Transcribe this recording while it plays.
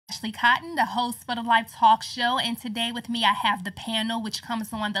Ashley Cotton, the host for the Life Talk Show, and today with me I have the panel, which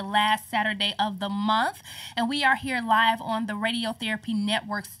comes on the last Saturday of the month, and we are here live on the Radiotherapy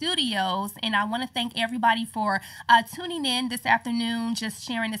Network studios, and I want to thank everybody for tuning in this afternoon, just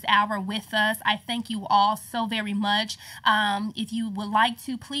sharing this hour with us. I thank you all so very much. If you would like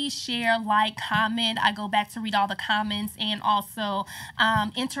to, please share, like, comment. I go back to read all the comments and also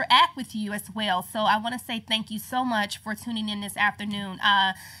interact with you as well. So I want to say thank you so much for tuning in this afternoon.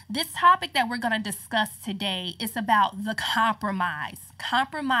 This topic that we're going to discuss today is about the compromising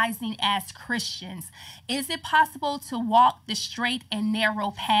as Christians. Is it possible to walk the straight and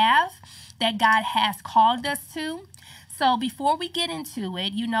narrow path that God has called us to? So before we get into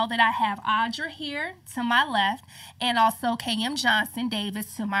it, you know that I have Audra here to my left and also KM Johnson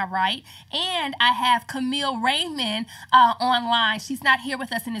Davis to my right. And I have Camille Raymond online. She's not here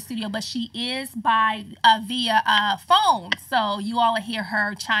with us in the studio, but she is via phone. So you all will hear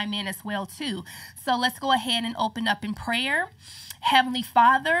her chime in as well too. So let's go ahead and open up in prayer. Heavenly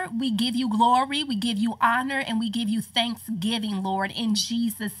Father, we give you glory, we give you honor, and we give you thanksgiving, Lord, in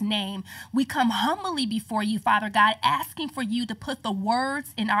Jesus' name. We come humbly before you, Father God, asking for you to put the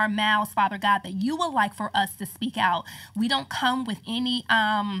words in our mouths, Father God, that you would like for us to speak out. We don't come with any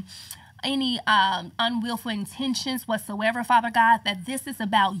unwillful intentions whatsoever, Father God, that this is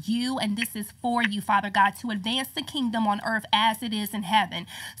about you and this is for you, Father God, to advance the kingdom on earth as it is in heaven.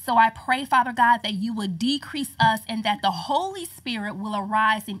 So I pray, Father God, that you will decrease us and that the Holy Spirit will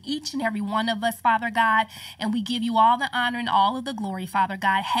arise in each and every one of us, Father God, and we give you all the honor and all of the glory, Father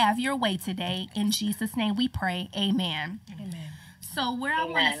God. Have your way today. In Jesus' name we pray. Amen. Amen. So where I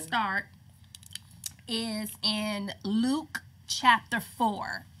want to start is in Luke chapter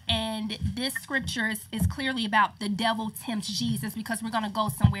 4. And this scripture is clearly about the devil tempts Jesus, because we're going to go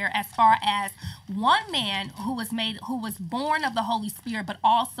somewhere as far as one man who was born of the Holy Spirit, but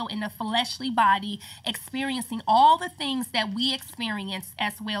also in a fleshly body, experiencing all the things that we experience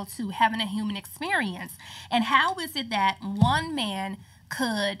as well too, having a human experience. And how is it that one man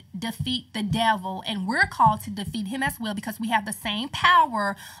could defeat the devil, and we're called to defeat him as well, because we have the same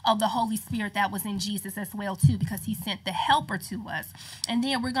power of the Holy Spirit that was in Jesus as well too, because he sent the helper to us. And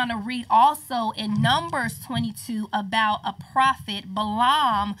then we're going to read also in Numbers 22 about a prophet,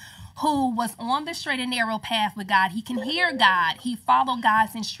 Balaam, who was on the straight and narrow path with God. He can hear God. He followed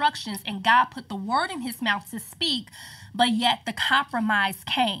God's instructions, and God put the word in his mouth to speak, but yet the compromise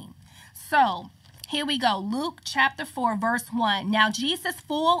came. So here we go. Luke chapter 4, verse 1. Now Jesus,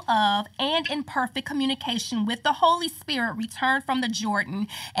 full of and in perfect communication with the Holy Spirit, returned from the Jordan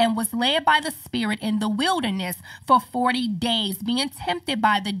and was led by the Spirit in the wilderness for 40 days, being tempted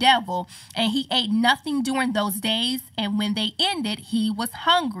by the devil. And he ate nothing during those days, and when they ended, he was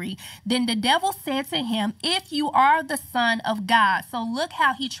hungry. Then the devil said to him, "If you are the Son of God." So look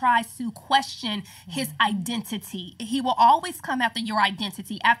how he tries to question his identity. He will always come after your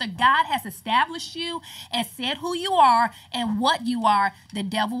identity. After God has established you and said who you are and what you are, the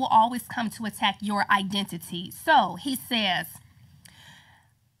devil will always come to attack your identity. So he says,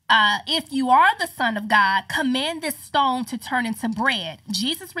 if you are the Son of God, command this stone to turn into bread.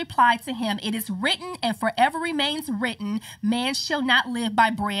 Jesus replied to him, "It is written, and forever remains written, man shall not live by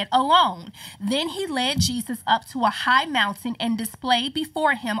bread alone." Then he led Jesus up to a high mountain and displayed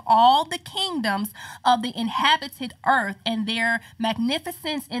before him all the kingdoms of the inhabited earth and their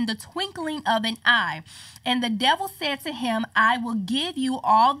magnificence in the twinkling of an eye. And the devil said to him, "I will give you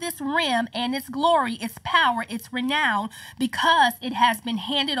all this realm and its glory, its power, its renown, because it has been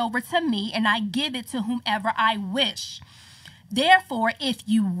handed over to me, and I give it to whomever I wish. Therefore, if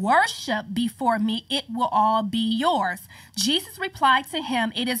you worship before me, it will all be yours." Jesus replied to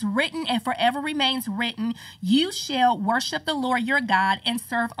him, "It is written, and forever remains written, you shall worship the Lord your God and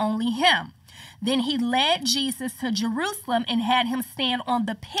serve only him." Then he led Jesus to Jerusalem and had him stand on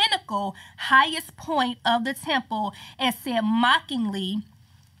the pinnacle, highest point of the temple, and said mockingly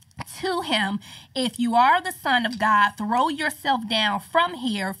to him, "If you are the Son of God, throw yourself down from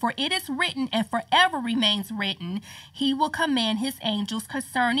here, for it is written, and forever remains written, he will command his angels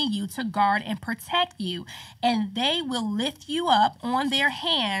concerning you to guard and protect you, and they will lift you up on their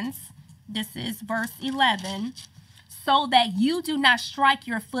hands." This is verse 11. "So that you do not strike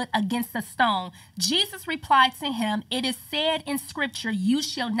your foot against a stone." Jesus replied to him, "It is said in scripture, you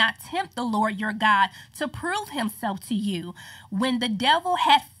shall not tempt the Lord your God to prove himself to you." When the devil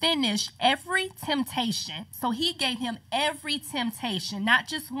had finished every temptation, so he gave him every temptation, not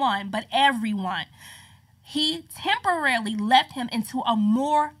just one, but every one, he temporarily left him into a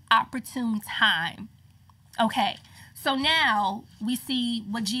more opportune time. Okay, So now we see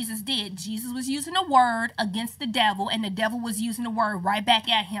what Jesus did. Jesus was using a word against the devil, and the devil was using the word right back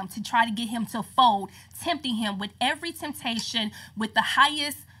at him to try to get him to fold, tempting him with every temptation, with the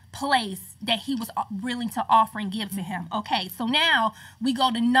highest place that he was willing to offer and give to him. Okay, so now we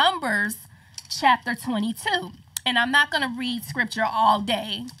go to Numbers chapter 22. And I'm not going to read scripture all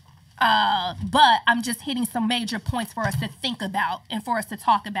day, but I'm just hitting some major points for us to think about and for us to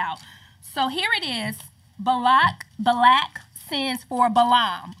talk about. So here it is. Balak sends for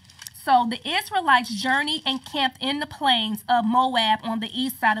Balaam. So the Israelites journeyed and camped in the plains of Moab on the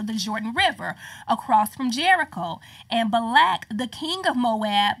east side of the Jordan River, across from Jericho. And Balak, the king of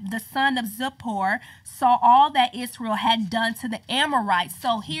Moab, the son of Zippor, saw all that Israel had done to the Amorites.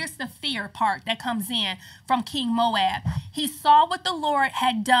 So here's the fear part that comes in from King Moab. He saw what the Lord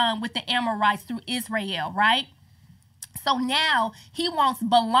had done with the Amorites through Israel, right? So now he wants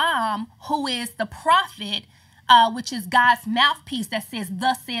Balaam, who is the prophet, which is God's mouthpiece that says,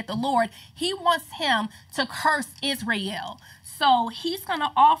 "Thus saith the Lord." He wants him to curse Israel. So he's going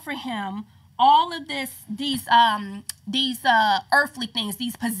to offer him all of these earthly things,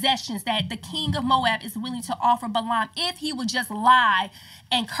 these possessions that the king of Moab is willing to offer Balaam if he would just lie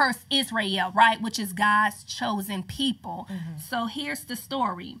and curse Israel, right? Which is God's chosen people. Mm-hmm. So here's the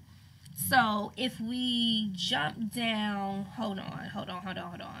story. So if we jump down, hold on.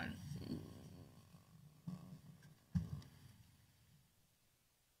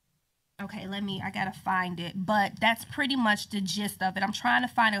 Okay, I gotta find it, but that's pretty much the gist of it. I'm trying to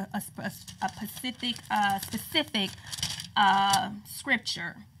find a specific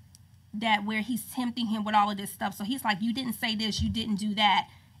scripture that where he's tempting him with all of this stuff. So he's like, you didn't say this, you didn't do that,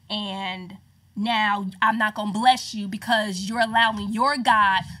 and now I'm not gonna bless you because you're allowing your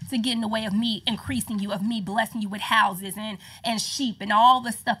God to get in the way of me increasing you, of me blessing you with houses and sheep and all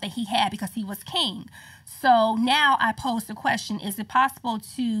the stuff that he had because he was king. So now I pose the question, is it possible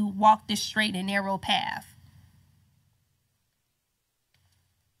to walk this straight and narrow path?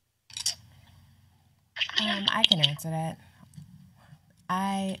 I can answer that.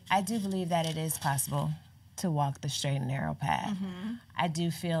 I do believe that it is possible to walk the straight and narrow path. Mm-hmm. I do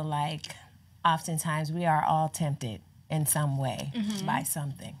feel like oftentimes we are all tempted in some way by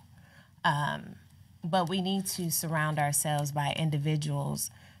something. But we need to surround ourselves by individuals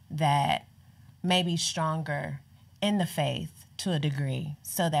that may be stronger in the faith to a degree,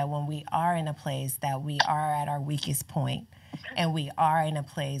 so that when we are in a place that we are at our weakest point and we are in a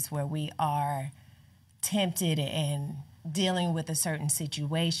place where we are tempted and dealing with a certain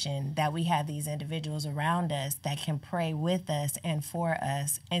situation, that we have these individuals around us that can pray with us and for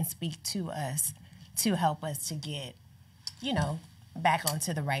us and speak to us to help us to get, back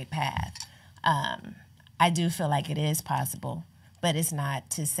onto the right path. I do feel like it is possible, but it's not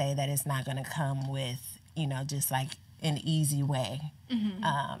to say that it's not going to come with, just like an easy way. Mm-hmm.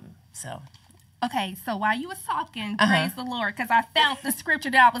 Okay, so while you was talking, praise the Lord, because I found the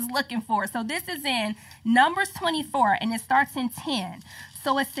scripture that I was looking for. So this is in Numbers 24, and it starts in 10.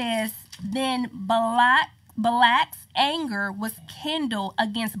 So it says, then Balak's anger was kindled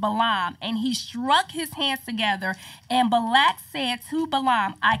against Balaam, and he struck his hands together. And Balak said to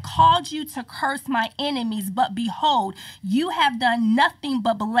Balaam, I called you to curse my enemies, but behold, you have done nothing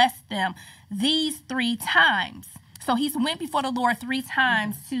but bless them these 3 times. So he's went before the Lord 3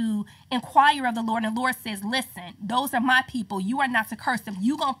 times to inquire of the Lord. And the Lord says, listen, those are my people. You are not to curse them.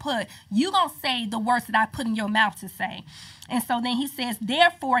 You gonna say the words that I put in your mouth to say. And so then he says,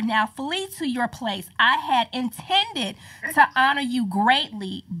 therefore now flee to your place. I had intended to honor you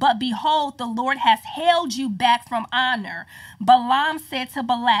greatly, but behold, the Lord has held you back from honor. Balaam said to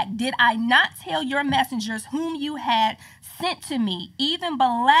Balak, did I not tell your messengers whom you had sent to me? Even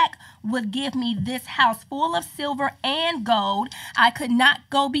Balak would give me this house full of silver and gold. I could not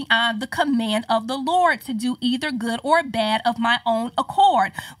go beyond the command of the Lord to do either good or bad of my own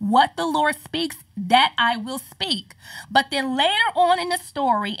accord. What the Lord speaks, that I will speak. But then later on in the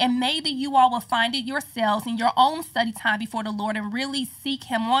story, and maybe you all will find it yourselves in your own study time before the Lord and really seek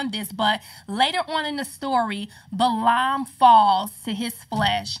him on this, but later on in the story, Balaam falls to his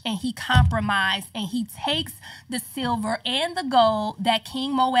flesh and he compromised and he takes the silver and the gold that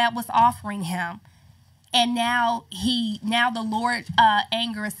King Moab was offering him. And now the Lord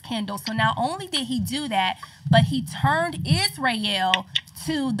anger is kindled. So not only did he do that, but he turned Israel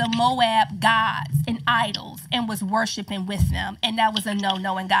to the Moab gods and idols and was worshiping with them. And that was a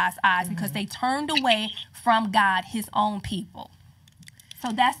no-no in God's eyes because they turned away from God, his own people.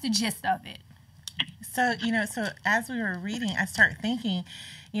 So that's the gist of it. So, so as we were reading, I started thinking,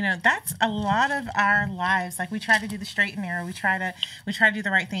 that's a lot of our lives. Like we try to do the straight and narrow. We try to do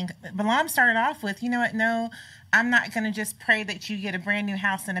the right thing. Balaam started off with, you know what? No, I'm not going to just pray that you get a brand new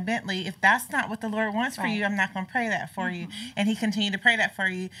house and a Bentley. If that's not what the Lord wants for you, I'm not going to pray that for you. And he continued to pray that for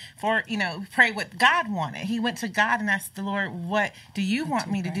you, pray what God wanted. He went to God and asked the Lord, what do you want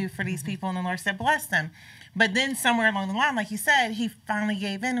me to do for these people? And the Lord said, bless them. But then somewhere along the line, like you said, he finally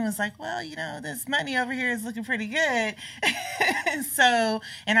gave in and was like, well, this money over here is looking pretty good.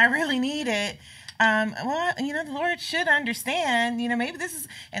 And I really need it. The Lord should understand, maybe this is,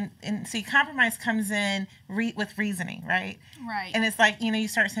 and see, compromise comes in with reasoning, right? Right. And it's like, you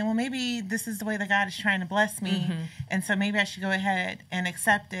start saying, well, maybe this is the way that God is trying to bless me. And so maybe I should go ahead and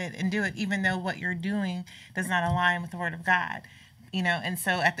accept it and do it, even though what you're doing does not align with the word of God, And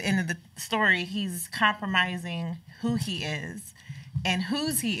so at the end of the story, he's compromising who he is and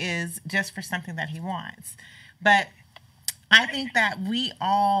whose he is just for something that he wants. But I think that we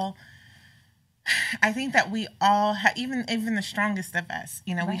all have, even the strongest of us,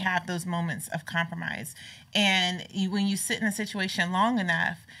 we have those moments of compromise. And when you sit in a situation long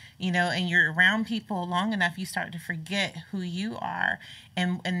enough, and you're around people long enough, you start to forget who you are.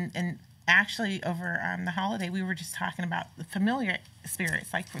 And actually over the holiday, we were just talking about the familiar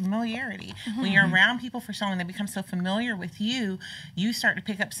spirits, like familiarity. When you're around people for so long, they become so familiar with you, you start to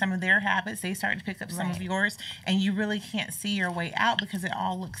pick up some of their habits, they start to pick up some of yours, and you really can't see your way out because it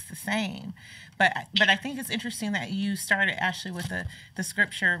all looks the same. But I think it's interesting that you started, Ashley, with the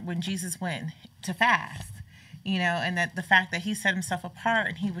scripture when Jesus went to fast. And that the fact that he set himself apart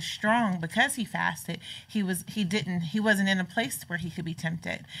and he was strong because he fasted, he wasn't in a place where he could be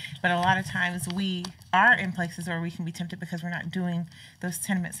tempted. But a lot of times we are in places where we can be tempted because we're not doing those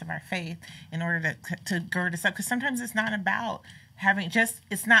tenements of our faith in order to gird us up. Because sometimes it's not about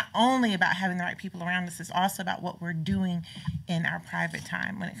it's not only about having the right people around us, it's also about what we're doing in our private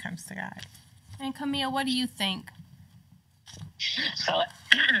time when it comes to God. And Camille, what do you think? So,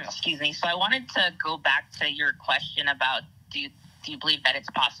 excuse me. So I wanted to go back to your question about do you believe that it's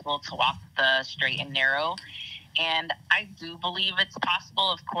possible to walk the straight and narrow? And I do believe it's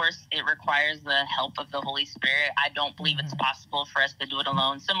possible. Of course, it requires the help of the Holy Spirit. I don't believe it's possible for us to do it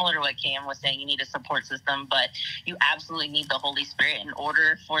alone. Similar to what Cam was saying, you need a support system, but you absolutely need the Holy Spirit in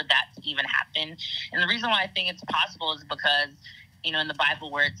order for that to even happen. And the reason why I think it's possible is because, in the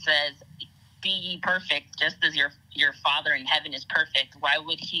Bible where it says, be ye perfect, just as your Father in heaven is perfect. Why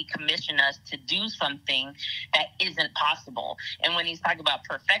would he commission us to do something that isn't possible? And when he's talking about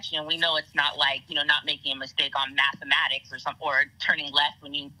perfection, we know it's not like, not making a mistake on mathematics or turning left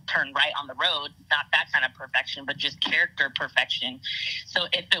when you turn right on the road, not that kind of perfection, but just character perfection. So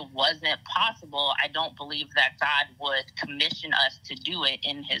if it wasn't possible, I don't believe that God would commission us to do it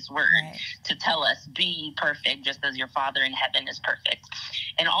in his word, to tell us, be ye perfect, just as your Father in heaven is perfect.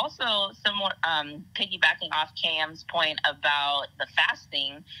 And also, somewhat piggybacking off Cam's point about the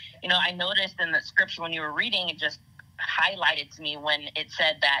fasting, I noticed in the scripture when you were reading, it just highlighted to me when it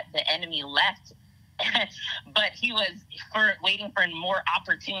said that the enemy left, but he was waiting for a more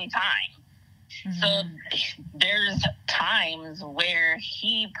opportune time. So there's times where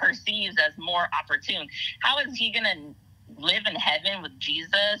he perceives as more opportune. How is he going to live in heaven with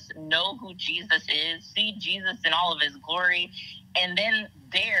Jesus, know who Jesus is, see Jesus in all of his glory, and then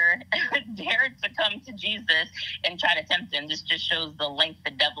dare to come to Jesus and try to tempt him? This just shows the length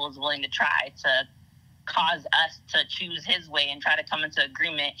the devil is willing to try to cause us to choose his way and try to come into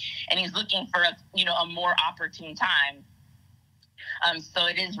agreement. And he's looking for a more opportune time. So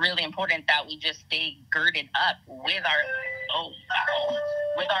it is really important that we just stay girded up with our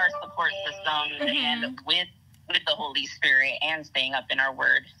support system and with the Holy Spirit and staying up in our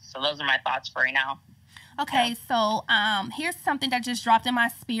word. So those are my thoughts for right now. Okay, so here's something that just dropped in my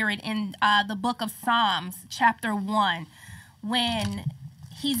spirit in the book of Psalms, chapter 1, when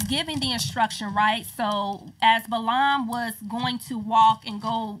he's giving the instruction, right? So as Balaam was going to walk and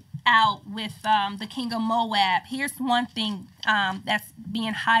go out with the king of Moab, here's one thing that's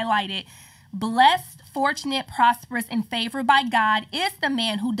being highlighted. Blessed, fortunate, prosperous, and favored by God is the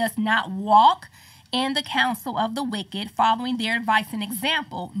man who does not walk in the counsel of the wicked, following their advice and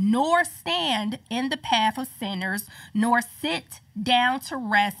example, nor stand in the path of sinners, nor sit down to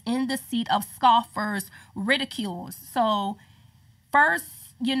rest in the seat of scoffers, ridicules. So first,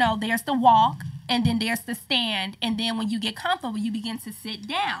 there's the walk, and then there's the stand, and then when you get comfortable, you begin to sit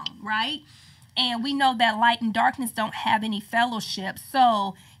down, right? And we know that light and darkness don't have any fellowship.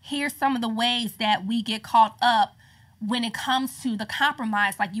 So here's some of the ways that we get caught up when it comes to the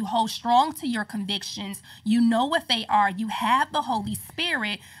compromise. Like, you hold strong to your convictions, you know what they are, you have the Holy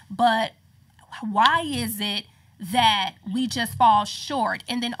Spirit, but why is it that we just fall short?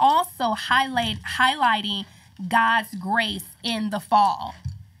 And then also highlighting God's grace in the fall.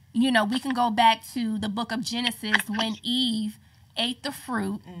 You know, we can go back to the book of Genesis when Eve ate the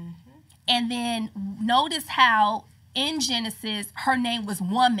fruit. And then notice how in Genesis her name was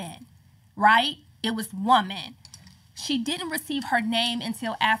woman, right? It was woman. She didn't receive her name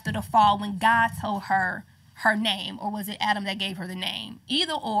until after the fall when God told her her name, or was it Adam that gave her the name?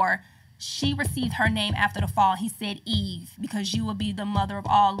 Either or, she received her name after the fall. He said Eve, because you will be the mother of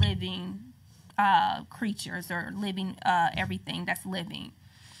all living creatures, or living everything that's living.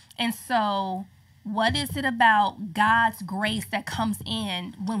 And so what is it about God's grace that comes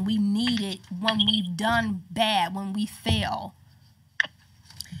in when we need it, when we've done bad, when we fail?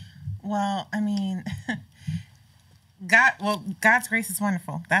 Well, I mean, God's grace is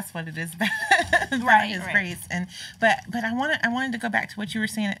wonderful. That's what it is about, His grace. And but I wanted to go back to what you were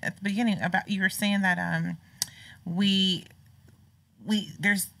saying at the beginning about, you were saying that we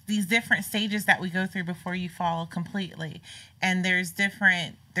there's these different stages that we go through before you fall completely, and there's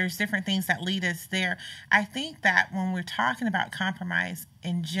different things that lead us there. I think that when we're talking about compromise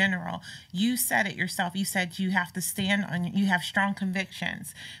in general, you said it yourself. You said you have to stand on, you have strong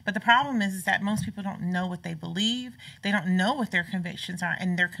convictions. But the problem is that most people don't know what they believe. They don't know what their convictions are,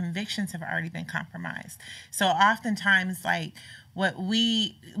 and their convictions have already been compromised. So oftentimes, like, what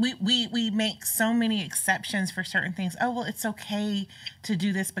we make so many exceptions for certain things. Oh, well, it's okay to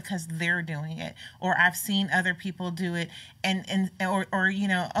do this because they're doing it, or I've seen other people do it, or you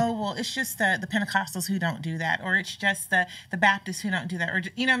know, oh, well, it's just the Pentecostals who don't do that, or it's just the Baptists who don't do that, or,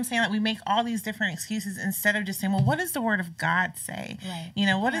 you know what I'm saying? Like, we make all these different excuses instead of just saying, well, what does the Word of God say? Right. You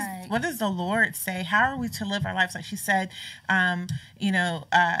know, what does the Lord say? How are we to live our lives? Like she said,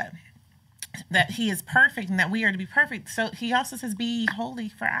 that He is perfect and that we are to be perfect. So He also says, be ye holy,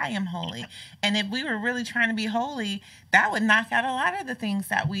 for I am holy. And if we were really trying to be holy, that would knock out a lot of the things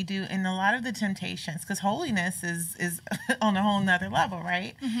that we do and a lot of the temptations, because holiness is on a whole nother level,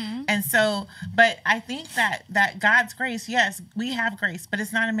 right? Mm-hmm. And so, but I think that God's grace, yes, we have grace, but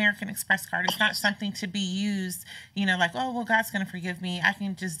it's not American Express card. It's not something to be used, you know, like, oh, well, God's going to forgive me. I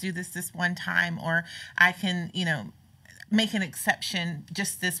can just do this one time, or I can, you know, make an exception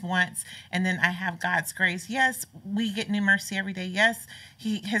just this once, and then I have God's grace. Yes, we get new mercy every day. Yes,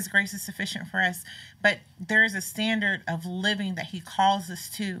 His grace is sufficient for us, but there is a standard of living that He calls us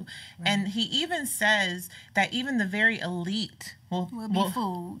to. Right. And He even says that even the very elite will be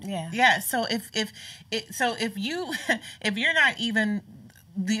fooled. Yeah. So if you're not even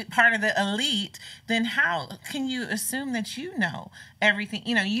the part of the elite, then how can you assume that you know everything?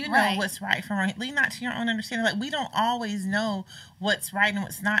 You know, right. What's right from wrong. Lead not to your own understanding. Like, we don't always know what's right and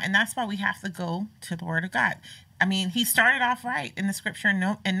what's not, and that's why we have to go to the Word of God. I mean, He started off right in the scripture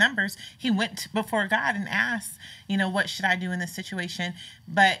in Numbers. He went before God and asked, you know, what should I do in this situation?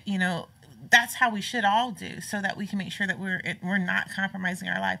 But, you know, that's how we should all do, so that we can make sure that we're not compromising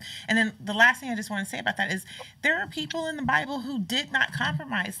our life. And then the last thing I just want to say about that is, there are people in the Bible who did not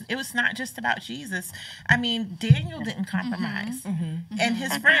compromise. It was not just about Jesus. I mean, Daniel didn't compromise, and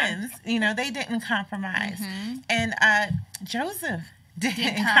his friends, you know, they didn't compromise, and Joseph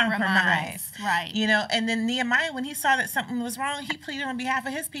didn't compromise. Right. You know, and then Nehemiah, when he saw that something was wrong, he pleaded on behalf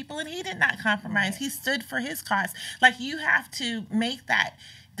of his people, and he did not compromise. Right. He stood for his cause. Like, you have to make that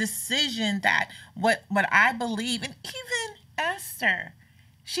decision that what I believe. And even Esther,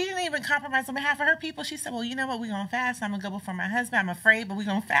 she didn't even compromise on behalf of her people. She said, well, you know what, we're going to fast. I'm going to go before my husband. I'm afraid, but we're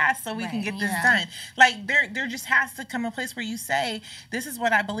going to fast so we can get this done. Like, there just has to come a place where you say, this is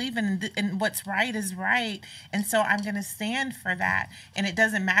what I believe in, and what's right is right. And so I'm going to stand for that. And it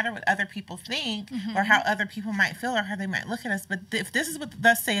doesn't matter what other people think or how other people might feel or how they might look at us. But if this is what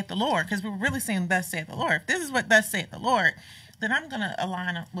thus saith the Lord, because we're really saying thus saith the Lord, if this is what thus saith the Lord, then I'm going to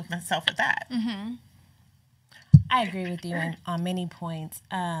align with myself with that. Mm-hmm. I agree with you on many points.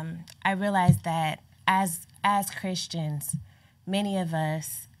 I realize that as Christians, many of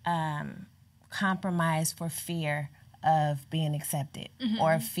us compromise for fear of being accepted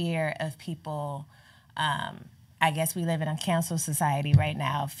or fear of people. I guess we live in a cancel society right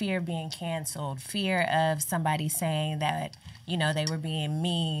now. Fear of being canceled, fear of somebody saying that, you know, they were being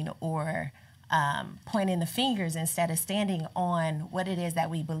mean, or pointing the fingers, instead of standing on what it is that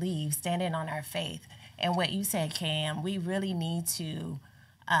we believe, standing on our faith. And what you said, Cam, we really need to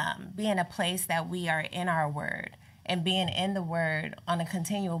be in a place that we are in our Word and being in the Word on a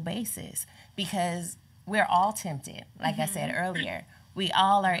continual basis, because we're all tempted. Like I said earlier, we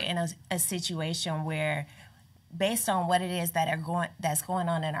all are in a situation where, based on what it is that's going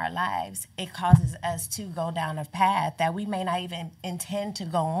on in our lives, it causes us to go down a path that we may not even intend to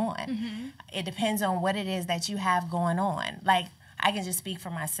go on. It depends on what it is that you have going on. Like, I can just speak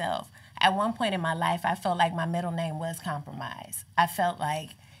for myself. At one point in my life, I felt like my middle name was Compromise. I felt like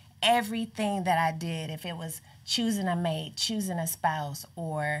everything that I did, if it was choosing a mate, choosing a spouse,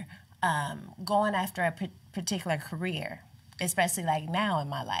 or going after a particular career, especially like now in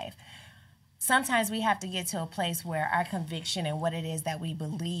my life, sometimes we have to get to a place where our conviction and what it is that we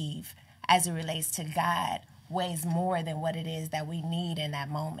believe as it relates to God weighs more than what it is that we need in that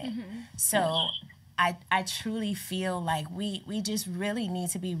moment. So I truly feel like we just really need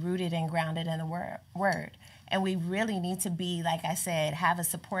to be rooted and grounded in the word. And we really need to be, like I said, have a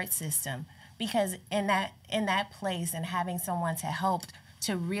support system. Because in that place and having someone to help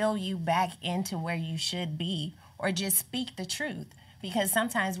to reel you back into where you should be, or just speak the truth. Because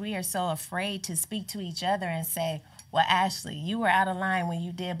sometimes we are so afraid to speak to each other and say, well, Ashley, you were out of line when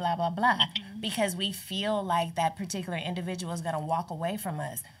you did blah, blah, blah. Because we feel like that particular individual is going to walk away from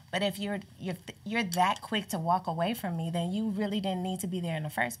us. But if you're that quick to walk away from me, then you really didn't need to be there in the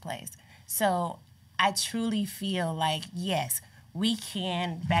first place. So I truly feel like, yes, we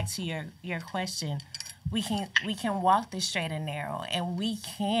can, back to your question, we can walk the straight and narrow,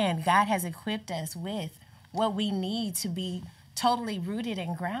 and God has equipped us with what we need to be totally rooted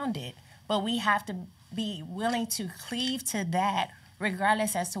and grounded, but we have to be willing to cleave to that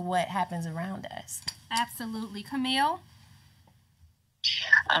regardless as to what happens around us. Absolutely. Camille?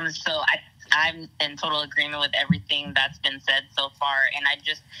 So I'm in total agreement with everything that's been said so far, and I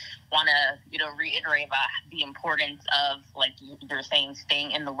just want to, reiterate about the importance of, like you're saying,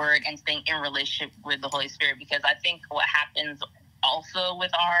 staying in the Word and staying in relationship with the Holy Spirit, because I think what happens also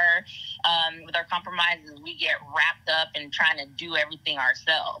with our compromises, we get wrapped up in trying to do everything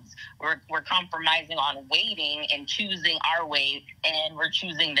ourselves. We're compromising on waiting and choosing our way, and we're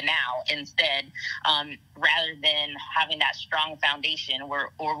choosing the now instead, rather than having that strong foundation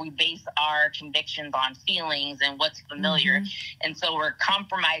or we base our convictions on feelings and what's familiar. And so we're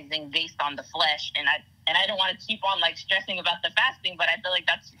compromising based on the flesh. And I don't want to keep on stressing about the fasting, but I feel like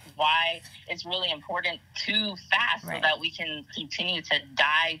that's why it's really important to fast, so that we can continue to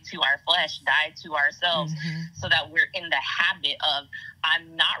die to our flesh, die to ourselves, so that we're in the habit of,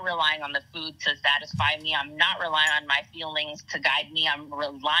 I'm not relying on the food to satisfy me. I'm not relying on my feelings to guide me. I'm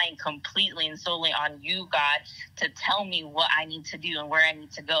relying completely and solely on you, God, to tell me what I need to do and where I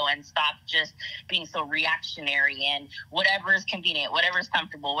need to go, and stop just being so reactionary and whatever is convenient, whatever is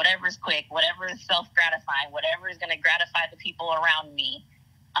comfortable, whatever is quick, whatever is self-gratifying, whatever is going to gratify the people around me,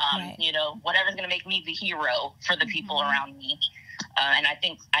 whatever is going to make me the hero for the people around me. And I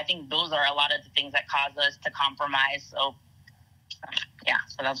think those are a lot of the things that cause us to compromise. So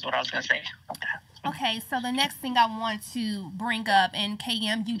so that's what I was going to say about that. Okay, so the next thing I want to bring up, and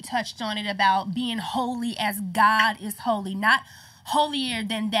KM, you touched on it, about being holy as God is holy, not holier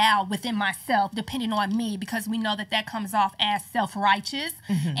than thou within myself, depending on me, because we know that comes off as self-righteous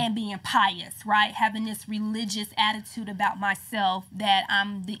and being pious, right? Having this religious attitude about myself that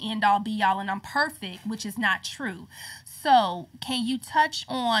I'm the end-all, be-all, and I'm perfect, which is not true. So can you touch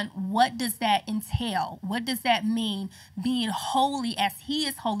on what does that entail? What does that mean, being holy as he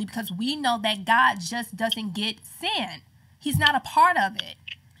is holy? Because we know that God just doesn't get sin. He's not a part of it.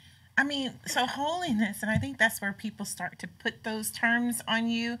 I mean, so holiness, and I think that's where people start to put those terms on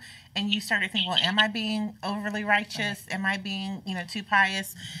you, and you start to think, well, am I being overly righteous? Am I being, too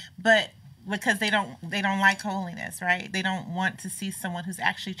pious? But because they don't like holiness, right? They don't want to see someone who's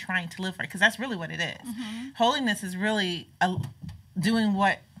actually trying to live right, because that's really what it is. Holiness is really doing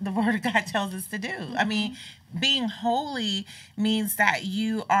what the Word of God tells us to do. I mean, being holy means that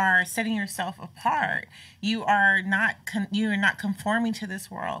you are setting yourself apart. You are not conforming to this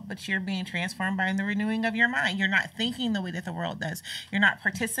world, but you're being transformed by the renewing of your mind. You're not thinking the way that the world does. You're not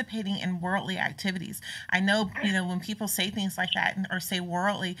participating in worldly activities. I know, when people say things like that or say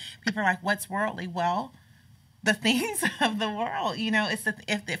worldly, people are like, what's worldly? Well, the things of the world, it's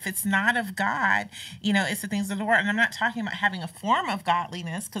if it's not of God, it's the things of the world. And I'm not talking about having a form of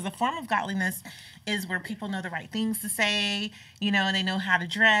godliness, because a form of godliness is where people know the right things to say, and they know how to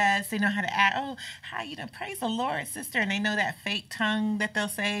dress, they know how to act. Oh, hi, praise the Lord, sister. And they know that fake tongue that they'll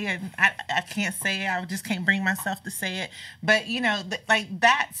say, and I can't say it. I just can't bring myself to say it. But,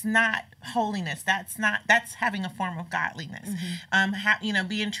 that's not holiness. That's having a form of godliness.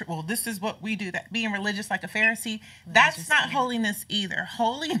 This is what we do, that being religious like a Pharisee, that's not holiness either.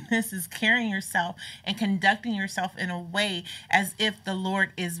 Holiness is carrying yourself and conducting yourself in a way as if the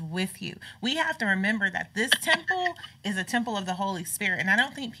Lord is with you. We have to remember that this temple is a temple of the Holy Spirit, and I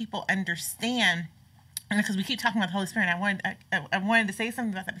don't think people understand, because we keep talking about the Holy Spirit. And I wanted to say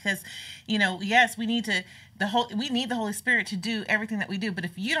something about that, because yes, we need the Holy Spirit to do everything that we do. But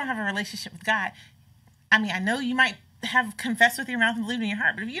if you don't have a relationship with God, I mean, I know you might have confessed with your mouth and believed in your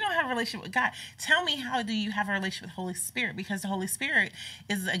heart. But if you don't have a relationship with God, tell me, how do you have a relationship with the Holy Spirit? Because the Holy Spirit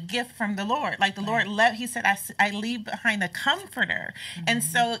is a gift from the Lord. Like the Lord he said, I leave behind a comforter. And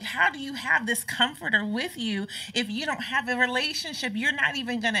so how do you have this comforter with you if you don't have a relationship? You're not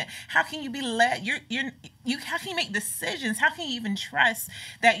even gonna, how can you be led? How can you make decisions? How can you even trust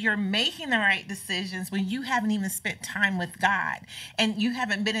that you're making the right decisions when you haven't even spent time with God and you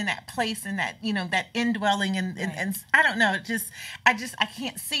haven't been in that place and that, that indwelling and I don't know, I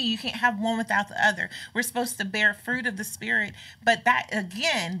can't see. You can't have one without the other. We're supposed to bear fruit of the Spirit, but that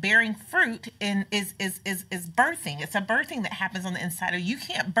again, bearing fruit is birthing. It's a birthing that happens on the inside. Or you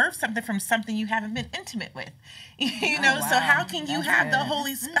can't birth something from something you haven't been intimate with. So how can you have the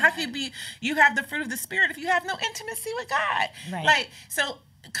Holy Spirit? How can you have the fruit of the Spirit if you have no intimacy with God? Right. So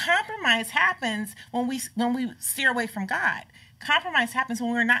compromise happens when we steer away from God. Compromise happens when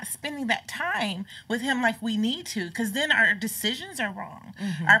we're not spending that time with him like we need to, because then our decisions are wrong.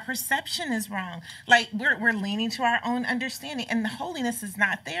 Our perception is wrong. Like we're leaning to our own understanding, and the holiness is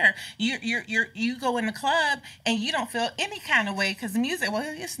not there. You go in the club and you don't feel any kind of way because the music, well,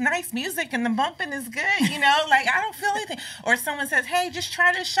 it's nice music and the bumping is good, like I don't feel anything. Or someone says, hey, just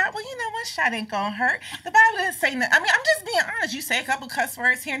try this shot. Well, one shot ain't gonna hurt. The Bible doesn't say that. I mean, I'm just being honest. You say a couple cuss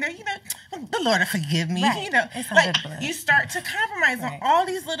words here and there, the Lord will forgive me. Like you start to compromise on all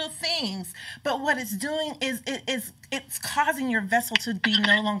these little things, but what it's doing is it's causing your vessel to be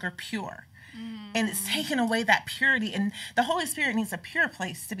no longer pure, and it's taking away that purity. And the Holy Spirit needs a pure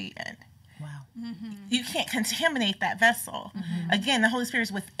place to be in. Wow. You can't contaminate that vessel. Again, the Holy Spirit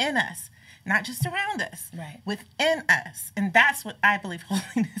is within us, not just around us, within us, and that's what I believe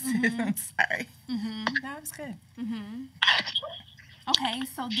holiness is. I'm sorry. That was good. Okay,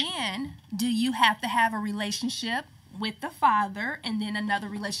 so then do you have to have a relationship with the Father and then another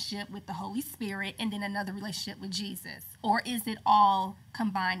relationship with the Holy Spirit and then another relationship with Jesus? Or is it all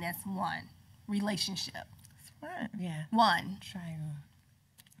combined as one relationship? It's one. Yeah. One. Triune.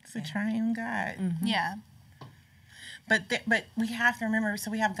 It's a triune God. Yeah. But we have to remember,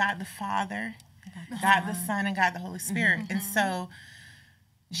 so we have God the Father, God the Son, and God the Holy Spirit. And so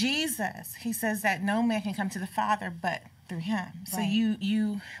Jesus, he says that no man can come to the Father but through him. So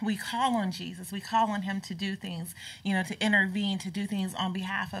we call on Jesus. We call on him to do things, to intervene, to do things on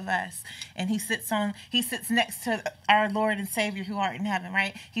behalf of us. And he sits next to our Lord and Savior who art in heaven,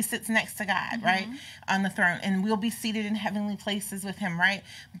 right? He sits next to God, right? On the throne. And we'll be seated in heavenly places with him, right?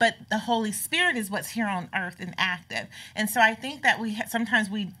 But the Holy Spirit is what's here on earth and active. And so I think that sometimes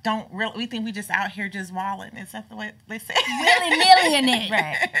we don't really, we think we just out here just walling. Is that the way they say? Willy-nilly in it.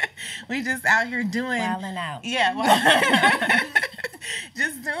 Right. We just out here doing. Wilding out. Yeah.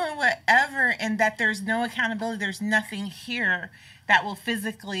 Just doing whatever, and that there's no accountability. There's nothing here that will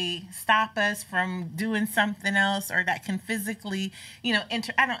physically stop us from doing something else, or that can physically, I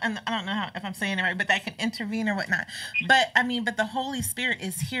don't know if I'm saying it right, but that can intervene or whatnot. But but the Holy Spirit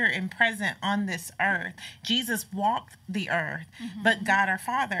is here and present on this earth. Jesus walked the earth, but God our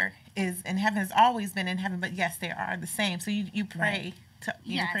Father is in heaven, has always been in heaven. But yes, they are the same. So you pray. Right.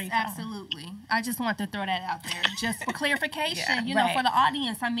 Yes, absolutely. I just want to throw that out there just for clarification, Yeah, for the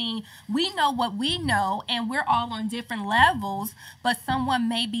audience. I mean, we know what we know, and we're all on different levels, but someone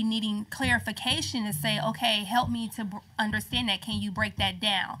may be needing clarification to say, okay, help me to understand that. Can you break that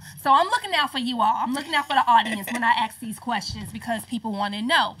down? So I'm looking out for you all. I'm looking out for the audience when I ask these questions because people want to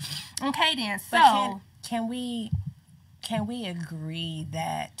know. Okay, then. So but can we agree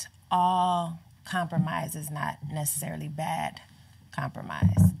that all compromise is not necessarily bad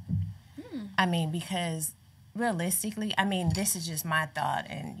compromise? I mean, because realistically, this is just my thought,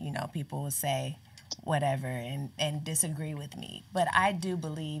 and people will say whatever and disagree with me, but I do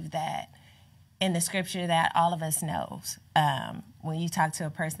believe that in the scripture that all of us knows, when you talk to a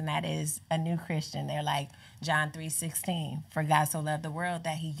person that is a new Christian, they're like John 3:16, for God so loved the world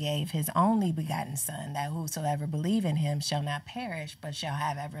that he gave his only begotten son, that whosoever believe in him shall not perish but shall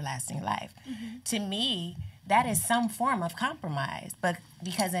have everlasting life. To me, that is some form of compromise, but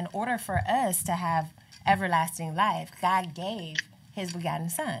because in order for us to have everlasting life, God gave his begotten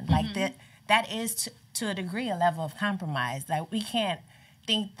son. Like that is to a degree a level of compromise. Like we can't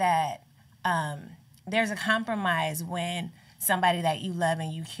think that there's a compromise when somebody that you love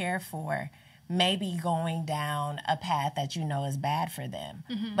and you care for may be going down a path that is bad for them.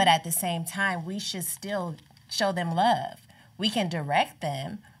 But at the same time, we should still show them love. We can direct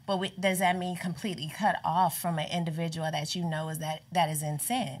them, but does that mean completely cut off from an individual that is that is in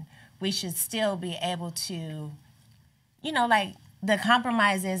sin? We should still be able to, like the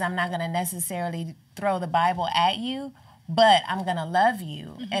compromise is, I'm not going to necessarily throw the Bible at you, but I'm going to love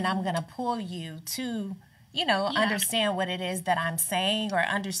you and I'm going to pull you to understand what it is that I'm saying or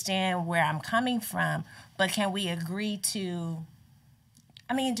understand where I'm coming from, but can we agree to,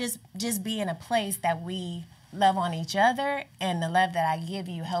 just be in a place that we love on each other, and the love that I give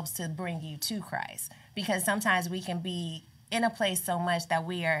you helps to bring you to Christ. Because sometimes we can be in a place so much that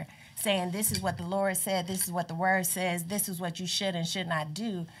we are saying, this is what the Lord said, this is what the word says, this is what you should and should not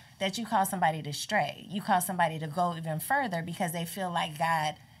do, that you cause somebody to stray. You cause somebody to go even further because they feel like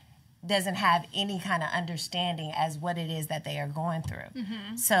God doesn't have any kind of understanding as what it is that they are going through.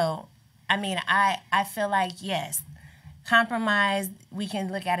 Mm-hmm. So, I feel like, yes, compromise, we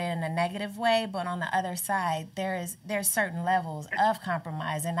can look at it in a negative way, but on the other side, there's certain levels of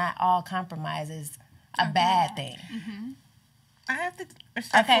compromise, and not all compromise is a bad thing. Mm-hmm. I have to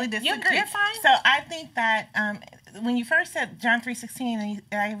respectfully disagree. You're fine. So I think that when you first said John 3:16,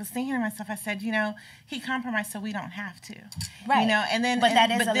 I was thinking to myself, I said, he compromised so we don't have to. Right. And then... But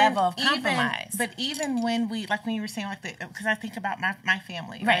that is a level of compromise. But even when we, like when you were saying, because I think about my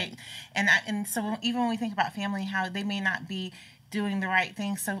family, right? And so even when we think about family, how they may not be doing the right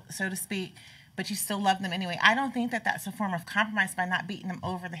thing, so to speak, but you still love them anyway. I don't think that that's a form of compromise by not beating them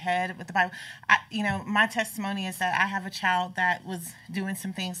over the head with the Bible. My testimony is that I have a child that was doing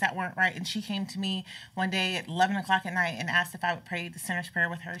some things that weren't right, and she came to me one day at 11 o'clock at night and asked if I would pray the sinner's prayer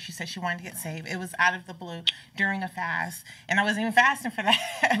with her. She said she wanted to get saved. It was out of the blue during a fast, and I wasn't even fasting for that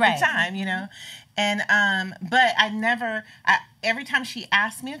at the time, And but every time she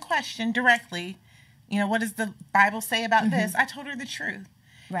asked me a question directly, what does the Bible say about this? I told her the truth.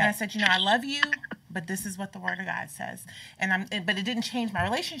 Right. And I said, I love you, but this is what the Word of God says. But it didn't change my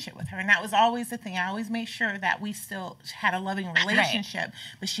relationship with her. And that was always the thing. I always made sure that we still had a loving relationship,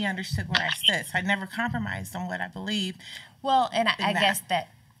 but she understood where I stood. So I never compromised on what I believed. Well, and I guess that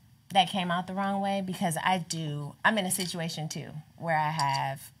came out the wrong way, because I'm in a situation too where I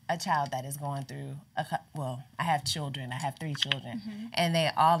have a child that is going through I have children. I have 3 children, and they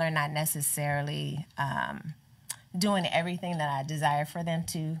all are not necessarily doing everything that I desire for them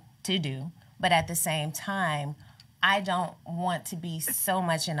to do. But at the same time, I don't want to be so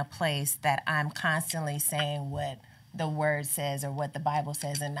much in a place that I'm constantly saying what the word says or what the Bible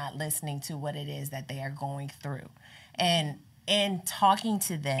says and not listening to what it is that they are going through. And in talking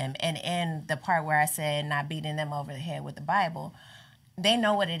to them, and in the part where I said not beating them over the head with the Bible, they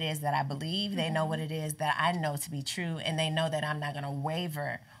know what it is that I believe. They know what it is that I know to be true, and they know that I'm not going to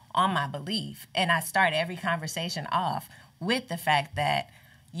waver on my belief. And I start every conversation off with the fact that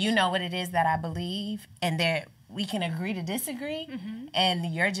what it is that I believe, and we can agree to disagree,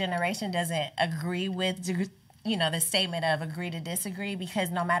 and your generation doesn't agree with the statement of agree to disagree, because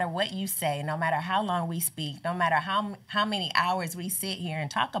no matter what you say, no matter how long we speak, no matter how many hours we sit here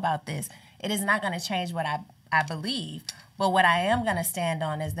and talk about this, it is not going to change what I believe. But what I am going to stand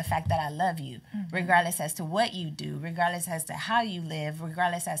on is the fact that I love you, regardless as to what you do, regardless as to how you live,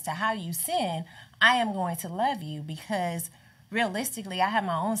 regardless as to how you sin. I am going to love you, because realistically, I have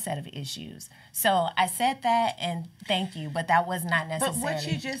my own set of issues. So I said that, and thank you, but that was not necessarily. But what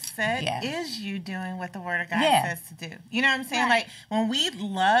you just said is you doing what the Word of God says to do. You know what I'm saying? Right. Like, when we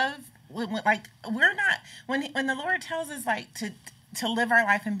love, we're not, when the Lord tells us, to live our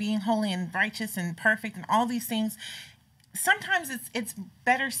life and being holy and righteous and perfect and all these things, sometimes it's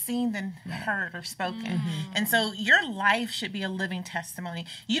better seen than heard or spoken. And so your life should be a living testimony.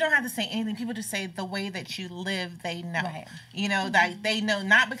 You don't have to say anything. People just say the way that you live, they know. Right. That they know,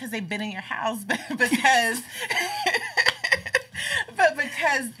 not because they've been in your house, but because but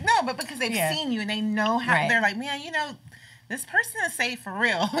because they've seen you, and they know how they're like, man, this person is saved for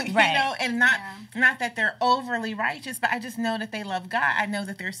real, and not that they're overly righteous, but I just know that they love God. I know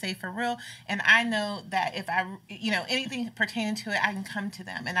that they're saved for real, and I know that if I, anything pertaining to it, I can come to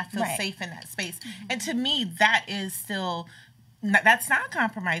them, and I feel safe in that space. And to me, that is still, that's not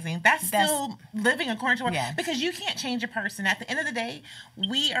compromising. That's still living according to what, because you can't change a person. At the end of the day,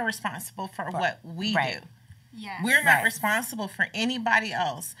 we are responsible for what we do. Yes. We're not responsible for anybody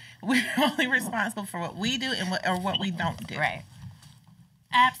else. We're only responsible for what we do and what we don't do. Right.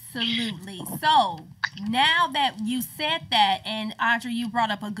 Absolutely. So now that you said that, and Audra, you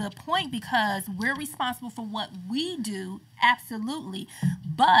brought up a good point, because we're responsible for what we do. Absolutely.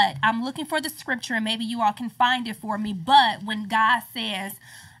 But I'm looking for the scripture, and maybe you all can find it for me. But when God says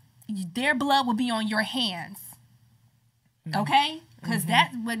their blood will be on your hands, okay? Because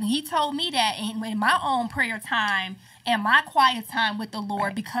that's when he told me that in my own prayer time, and my quiet time with the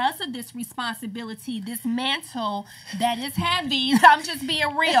Lord, because of this responsibility, this mantle that is heavy. I'm just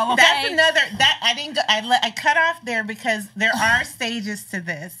being real. Okay? That's another that I didn't go, I cut off there because there are stages to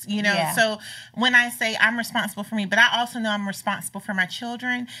this, you know. Yeah. So when I say I'm responsible for me, but I also know I'm responsible for my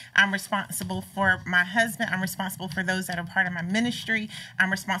children. I'm responsible for my husband. I'm responsible for those that are part of my ministry.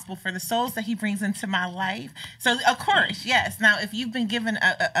 I'm responsible for the souls that he brings into my life. So of course, yes. Now, if you've been given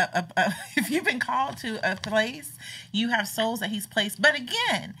if you've been called to a place, you have souls that he's placed. But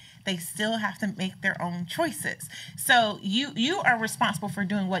again, they still have to make their own choices. So you are responsible for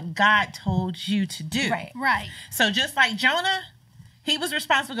doing what God told you to do. Right. Right. So just like Jonah, he was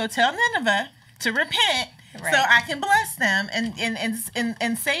responsible to go tell Nineveh to repent. Right. So I can bless them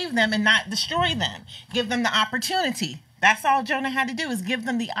and save them and not destroy them. Give them the opportunity. That's all Jonah had to do, is give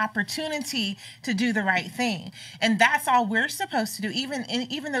them the opportunity to do the right thing. And that's all we're supposed to do,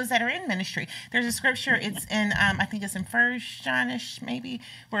 even those that are in ministry. There's a scripture, it's in, I think it's in 1 John-ish maybe,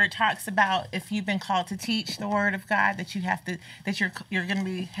 where it talks about if you've been called to teach the word of God, that you have to, that you're going to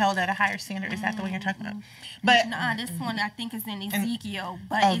be held at a higher standard. Is that the one you're talking about? But Nah, this one I think is in Ezekiel,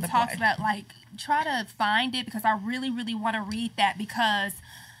 but Oh, it the talks blood. about, like, try to find it because I really, really want to read that, because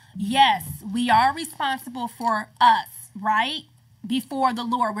yes, we are responsible for us, right? Before the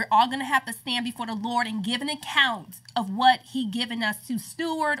Lord. We're all going to have to stand before the Lord and give an account of what he given us to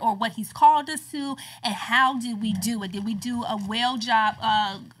steward, or what he's called us to, and how did we do it? Did we do a well done,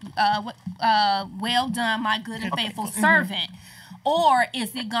 my good and faithful servant? Or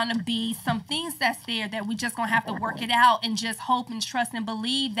is it going to be some things that's there that we just going to have to work it out and just hope and trust and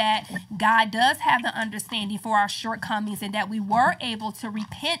believe that God does have the understanding for our shortcomings, and that we were able to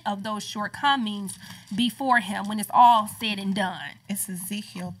repent of those shortcomings before him when it's all said and done. it's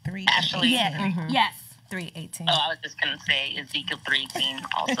Ezekiel 3. Actually, Yeah. Yes. 3:18. Oh, I was just going to say Ezekiel 3:18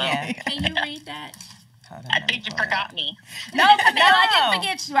 also. Yeah. Can you read that? Hold on, I let me think you pull it forgot up. me. No, Camille, I didn't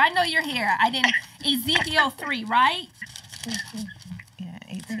forget you. I know you're here. I didn't. Ezekiel 3, right? Yeah,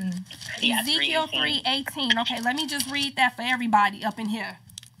 18. Yeah, Ezekiel 3:18. 3:18. Okay, let me just read that for everybody up in here.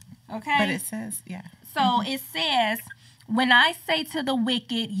 Okay? But it says, yeah. So it says, when I say to the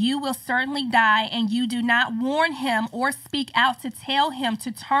wicked, you will certainly die, and you do not warn him or speak out to tell him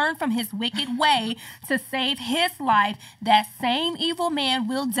to turn from his wicked way to save his life, that same evil man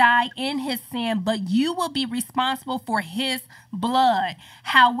will die in his sin, but you will be responsible for his blood.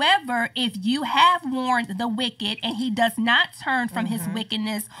 However, if you have warned the wicked and he does not turn from his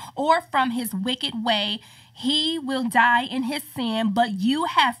wickedness or from his wicked way, he will die in his sin, but you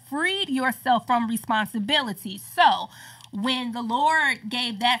have freed yourself from responsibility. So when the Lord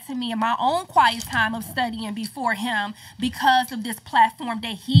gave that to me in my own quiet time of studying before him, because of this platform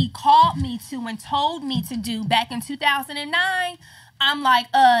that he called me to and told me to do back in 2009, I'm like,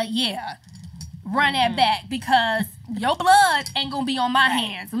 yeah, run that back, because your blood ain't gonna be on my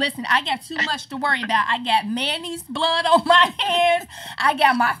hands. Listen, I got too much to worry about. I got Manny's blood on my hands. I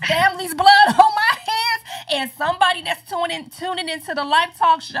got my family's blood on my hands. And somebody that's tuning into the Life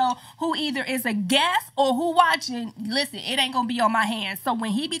Talk Show who either is a guest or who watching, listen, it ain't gonna be on my hands. So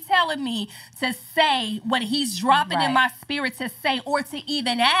when he be telling me to say what he's dropping in my spirit to say, or to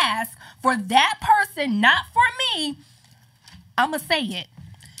even ask for that person, not for me, I'ma say it.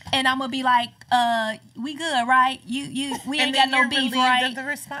 And I'm gonna be like, we good, right? We ain't got no beef, right? Of the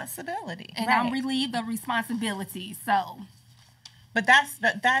responsibility. And I'm relieved of responsibility. So, But that's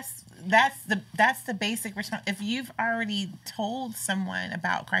the basic response. If you've already told someone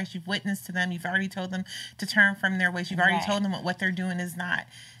about Christ, you've witnessed to them, you've already told them to turn from their ways, you've already told them what they're doing is not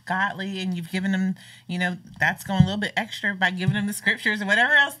godly, and you've given them, that's going a little bit extra by giving them the scriptures and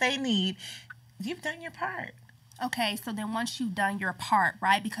whatever else they need. You've done your part. okay, so then once you've done your part,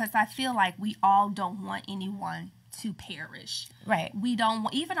 right? Because I feel like we all don't want anyone to perish. Right. We don't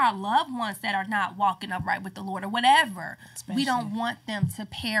want, even our loved ones that are not walking upright with the Lord or whatever, we don't want them to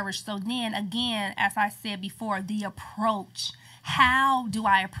perish. So then again, as I said before, the approach. How do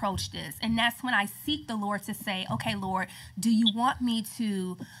I approach this? And that's when I seek the Lord to say, okay, Lord, do you want me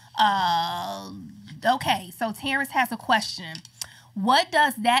to, okay, so Terrence has a question. What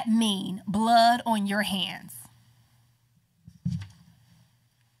does that mean, blood on your hands?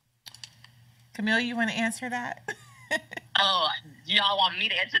 Camille, you want to answer that? Oh, y'all want me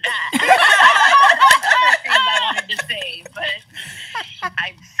to answer that? Other things I wanted to say, but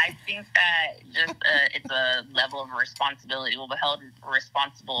I think that just it's a level of responsibility. We'll be held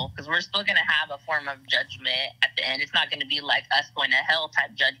responsible because we're still going to have a form of judgment at the end. It's not going to be like us going to hell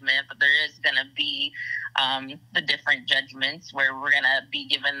type judgment, but there is going to be the different judgments where we're going to be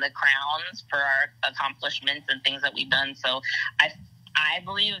given the crowns for our accomplishments and things that we've done. So I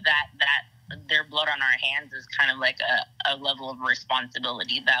believe that their blood on our hands is kind of like a level of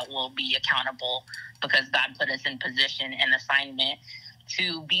responsibility that will be accountable, because God put us in position and assignment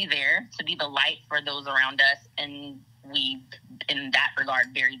to be there, to be the light for those around us. And we, in that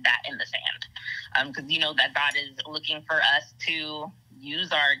regard, buried that in the sand. Because that God is looking for us to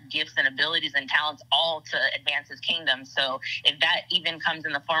use our gifts and abilities and talents all to advance his kingdom. So if that even comes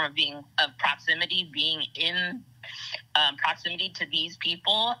in the form of being in proximity to these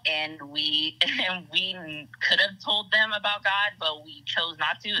people, and we could have told them about God, but we chose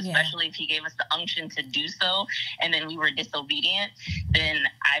not to, especially if he gave us the unction to do so, and then we were disobedient, then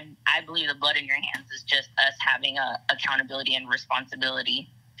I believe the blood in your hands is just us having a accountability and responsibility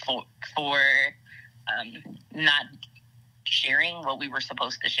for not sharing what we were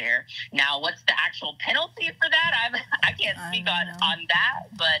supposed to share. Now, what's the actual penalty for that? I can't speak on that,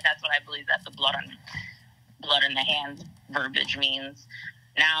 but that's what I believe that the blood in the hands verbiage means.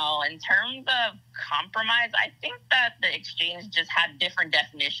 Now, in terms of compromise, I think that the exchange just had different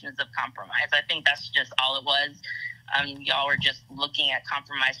definitions of compromise. I think that's just all it was. Y'all were just looking at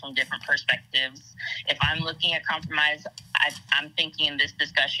compromise from different perspectives. If I'm looking at compromise, I'm thinking in this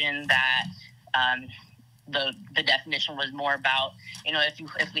discussion that the definition was more about,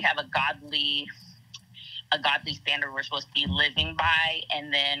 if we have a godly standard we're supposed to be living by,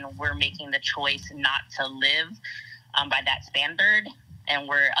 and then we're making the choice not to live by that standard, and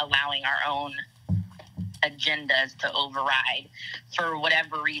we're allowing our own agendas to override for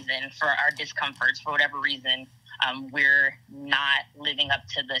whatever reason, for our discomforts, for whatever reason, we're not living up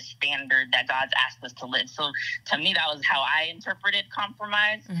to the standard that God's asked us to live. So to me, that was how I interpreted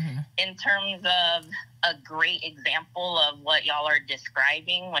compromise. Mm-hmm. In terms of a great example of what y'all are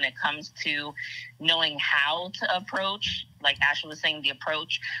describing when it comes to knowing how to approach, like Ashley was saying, the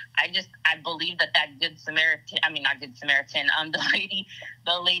approach, I believe that Good Samaritan,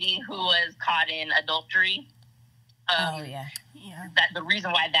 the lady who was caught in adultery, that the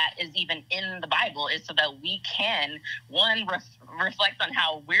reason why that is even in the Bible is so that we can, one, reflect on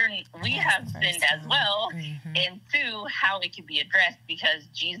how we have sinned as well, mm-hmm. and two, how it can be addressed, because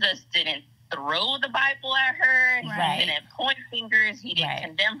Jesus didn't throw the Bible at her. Right. He didn't point fingers. He didn't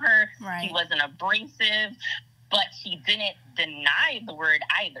condemn her. Right. He wasn't abrasive, but he didn't deny the word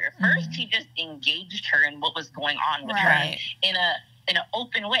either. First, mm-hmm. he just engaged her in what was going on with her in an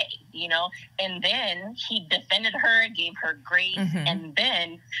open way, and then he defended her, gave her grace, mm-hmm. and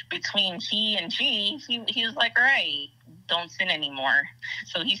then between he and she, he was like, all right, don't sin anymore.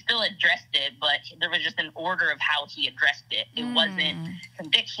 So he still addressed it, but there was just an order of how he addressed it. It wasn't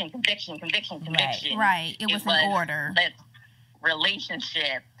conviction. Right. It was an order.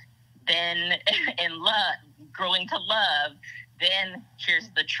 Relationship, then in love, growing to love, then here's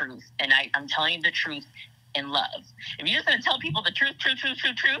the truth. And I'm telling you the truth in love. If you're just going to tell people the truth,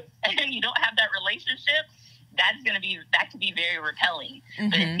 and you don't have that relationship, that could be very repelling. Mm-hmm,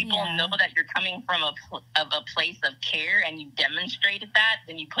 but if people know that you're coming from a place of care, and you demonstrated that,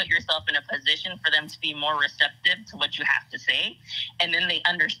 then you put yourself in a position for them to be more receptive to what you have to say, and then they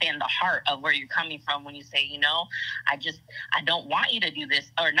understand the heart of where you're coming from when you say, I don't want you to do this,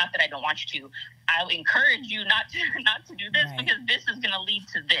 or not that I don't want you to. I encourage you not to do this, because this is going to lead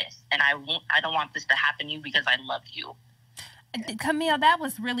to this, and I don't want this to happen to you because I love you. Camille, that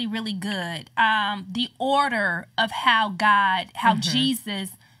was really, really good. The order of how mm-hmm.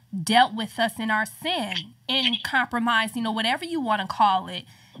 Jesus dealt with us in our sin, in compromise, whatever you want to call it,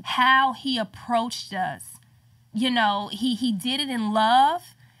 how he approached us. He did it in love.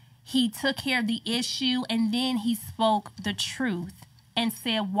 He took care of the issue, and then he spoke the truth and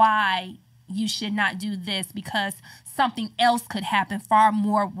said why you should not do this, because something else could happen far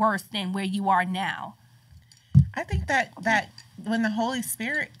more worse than where you are now. I think that when the Holy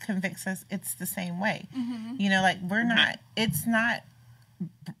Spirit convicts us, it's the same way. Mm-hmm. We're not, it's not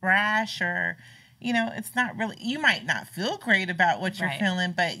brash, or, it's not really, you might not feel great about what you're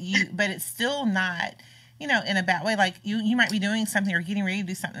feeling, but it's still not, in a bad way. Like you might be doing something or getting ready to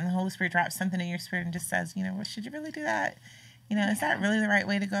do something, and the Holy Spirit drops something in your spirit and just says, well, should you really do that? Is that really the right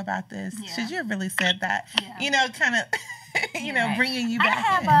way to go about this? Yeah. Should you have really said that? Yeah. Kind of, bringing you back. I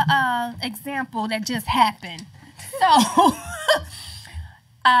have an example that just happened. So,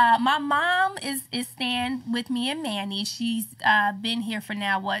 my mom is staying with me and Manny. She's been here for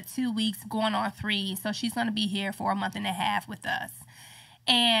now, 2 weeks, going on 3. So she's going to be here for a month and a half with us.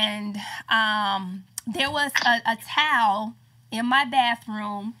 And there was a towel in my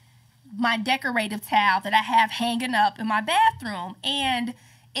bathroom, my decorative towel that I have hanging up in my bathroom, and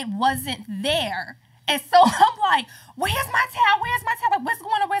it wasn't there. And so I'm like, where's my towel? Like, what's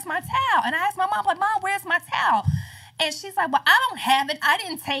going on? Where's my towel? And I asked my mom, Mom, where's my towel? And she's like, well, I don't have it. I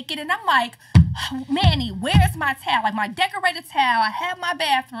didn't take it. And I'm like, Manny, where's my towel? Like my decorated towel. I have my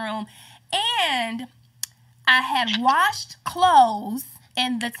bathroom. And I had washed clothes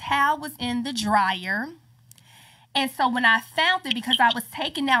and the towel was in the dryer. And so when I found it, because I was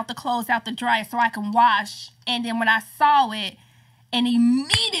taking out the clothes out the dryer so I can wash, and then when I saw it, and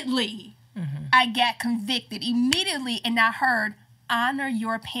immediately I got convicted. Immediately, and I heard, honor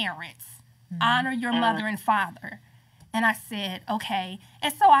your parents. Honor your mother and father. And I said, okay.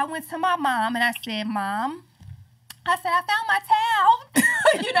 And so I went to my mom and I said, Mom, I found my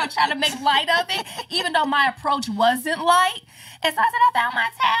towel. You know, trying to make light of it, even though my approach wasn't light. And so I said, I found my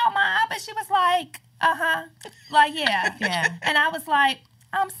towel, Mom. And she was like, like, yeah. Yeah. And I was like,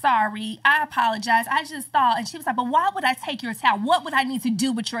 I'm sorry. I apologize. I just thought. And she was like, but why would I take your towel? What would I need to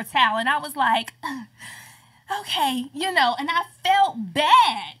do with your towel? And I was like, okay, you know, and I felt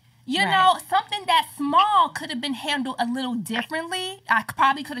bad. You know, something that small could have been handled a little differently. I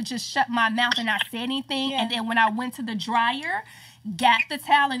probably could have just shut my mouth and not said anything. Yeah. And then when I went to the dryer, got the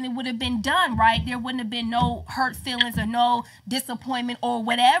towel, and it would have been done, right? There wouldn't have been no hurt feelings or no disappointment or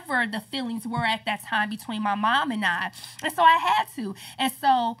whatever the feelings were at that time between my mom and I. And so I had to. And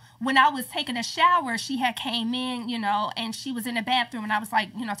so when I was taking a shower, she had came in, you know, and she was in the bathroom, and I was like,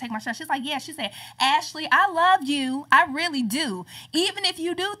 you know, take my shower. She's like, yeah. She said, Ashley, I love you. I really do. Even if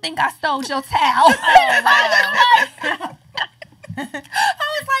you do think I stole your towel. I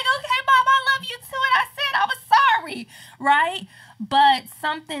was like, okay, Mom, I love you too. And I said I was sorry, right? But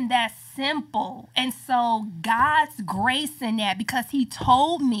something that's simple. And so God's grace in that, because he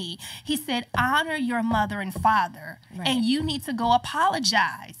told me, he said, honor your mother and father. Right. And you need to go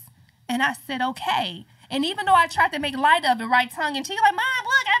apologize. And I said, okay. And even though I tried to make light of it, right, tongue in cheek, like, Mom,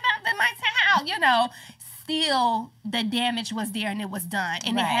 look, I found my towel, you know. Still, the damage was there and it was done.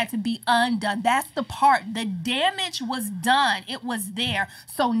 And it had to be undone. That's the part. The damage was done. It was there.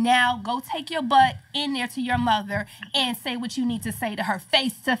 So now go take your butt in there to your mother and say what you need to say to her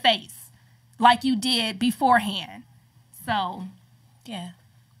face to face, like you did beforehand. So, yeah.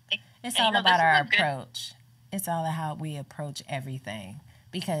 It's all about our approach. It's all how we approach everything.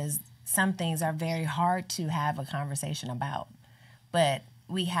 Because some things are very hard to have a conversation about. But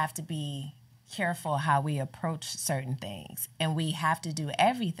we have to be careful how we approach certain things, and we have to do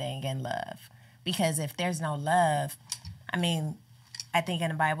everything in love, because if there's no love, I mean, I think in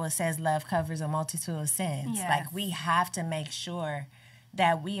the Bible it says love covers a multitude of sins. Yes. Like, we have to make sure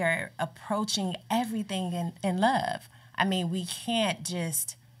that we are approaching everything in love. I mean, we can't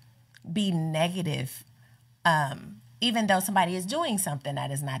just be negative, even though somebody is doing something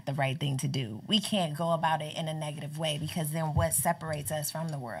that is not the right thing to do. We can't go about it in a negative way, because then what separates us from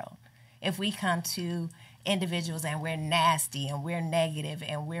the world? If we come to individuals and we're nasty and we're negative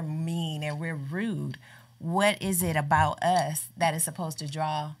and we're mean and we're rude, what is it about us that is supposed to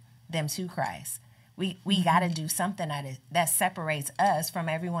draw them to Christ? We got to do something that separates us from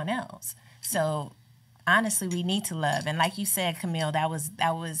everyone else. So honestly, we need to love. And like you said, Camille,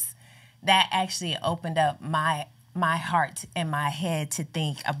 that actually opened up my heart and my head to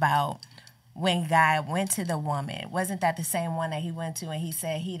think about when God went to the woman. Wasn't that the same one that he went to and he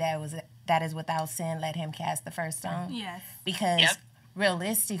said, that is without sin, let him cast the first stone? Yes. Because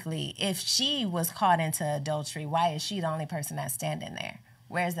realistically, if she was caught into adultery, why is she the only person that's standing there?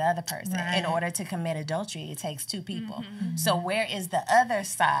 Where's the other person? Right. In order to commit adultery, it takes two people. Mm-hmm. So where is the other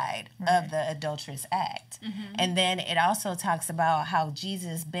side of the adulterous act? Mm-hmm. And then it also talks about how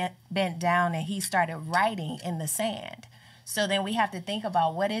Jesus bent down and he started writing in the sand. So then we have to think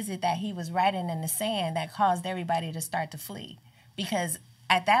about, what is it that he was writing in the sand that caused everybody to start to flee? Because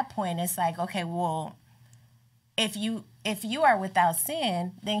at that point, it's like, okay, well, if you are without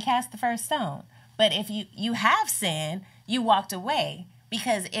sin, then cast the first stone. But if you have sin, you walked away.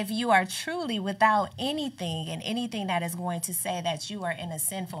 Because if you are truly without anything, and anything that is going to say that you are in a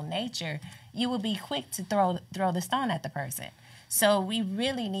sinful nature, you will be quick to throw the stone at the person. So we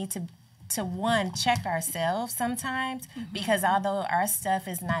really need to one, check ourselves sometimes, because although our stuff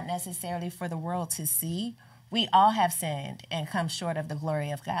is not necessarily for the world to see, we all have sinned and come short of the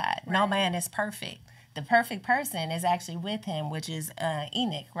glory of God. Right. No man is perfect. The perfect person is actually with him, which is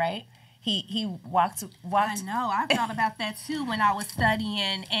Enoch, right? He walked. I know. I thought about that too when I was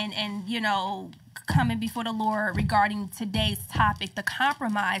studying and you know, coming before the Lord regarding today's topic, the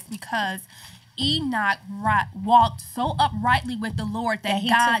compromise, because Enoch walked so uprightly with the Lord that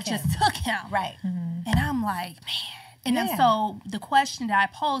God just took him. Right. Mm-hmm. And I'm like, man. And then so the question that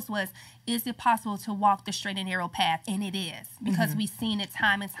I posed was, is it possible to walk the straight and narrow path? And it is, because we've seen it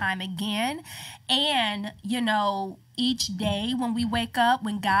time and time again. And, you know, each day when we wake up,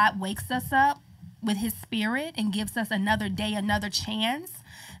 when God wakes us up, with his spirit and gives us another day, another chance,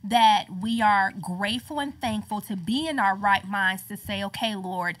 that we are grateful and thankful to be in our right minds to say, okay,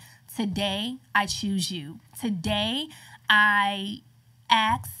 Lord, today I choose you. Today I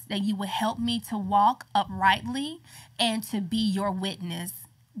ask that you would help me to walk uprightly and to be your witness,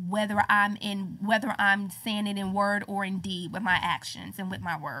 whether I'm saying it in word or in deed, with my actions and with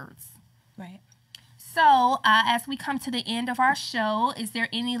my words. Right. So, as we come to the end of our show, is there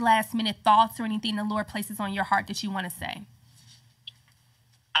any last minute thoughts or anything the Lord places on your heart that you want to say?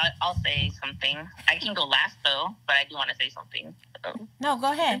 I'll say something. I can go last, though, but I do want to say something. No,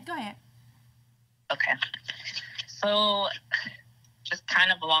 go ahead. Go ahead. Okay. So, just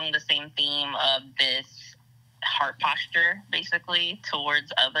kind of along the same theme of this heart posture, basically,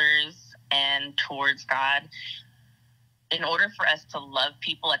 towards others and towards God. In order for us to love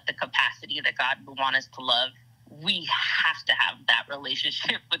people at the capacity that God would want us to love, we have to have that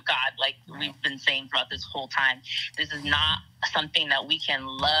relationship with God, like we've been saying throughout this whole time. This is not something that we can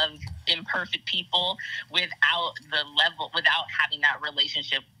love imperfect people without having that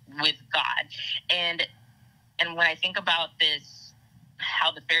relationship with God. And when I think about this,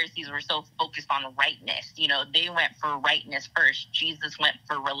 how the Pharisees were so focused on rightness, they went for rightness first. Jesus went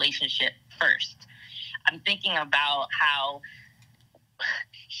for relationship first. I'm thinking about how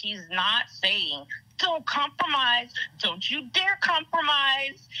he's not saying, don't compromise, don't you dare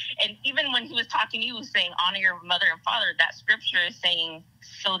compromise. And even when he was talking to you, he was saying, honor your mother and father. That scripture is saying,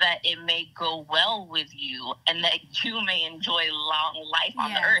 so that it may go well with you and that you may enjoy long life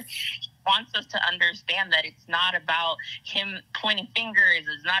on the earth. He wants us to understand that it's not about him pointing fingers.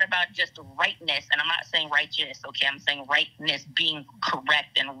 It's not about just rightness. And I'm not saying righteous, okay? I'm saying rightness, being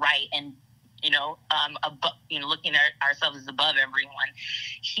correct and right, and looking at ourselves as above everyone.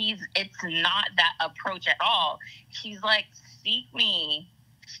 It's not that approach at all. He's like, seek me,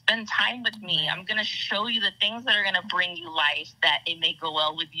 spend time with me. I'm going to show you the things that are going to bring you life, that it may go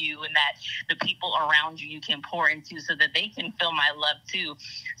well with you, and that the people around you can pour into so that they can feel my love too.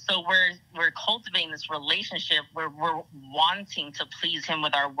 So we're cultivating this relationship where we're wanting to please him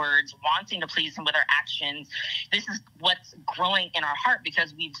with our words, wanting to please him with our actions. This is what's growing in our heart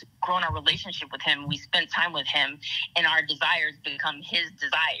because we've grown our relationship with him. We spent time with him, and our desires become his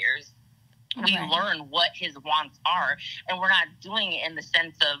desires. We learn what his wants are, and we're not doing it in the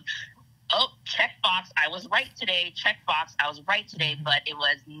sense of, oh, check box, I was right today, check box, I was right today, but it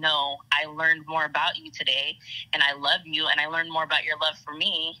was, no, I learned more about you today, and I love you, and I learned more about your love for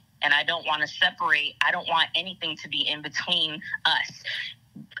me, and I don't want to separate. I don't want anything to be in between us.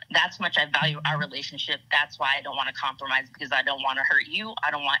 That's much I value our relationship. That's why I don't want to compromise, because I don't want to hurt you.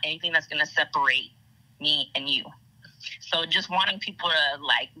 I don't want anything that's going to separate me and you. So just wanting people to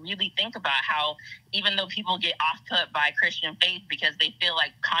really think about how, even though people get off put by Christian faith because they feel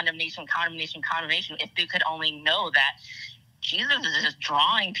like condemnation, if they could only know that Jesus is just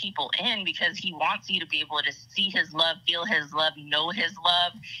drawing people in because he wants you to be able to see his love, feel his love, know his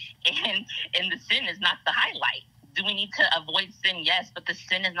love. And the sin is not the highlight. Do we need to avoid sin? Yes, but the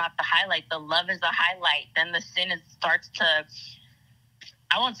sin is not the highlight. The love is the highlight. Then the sin starts to,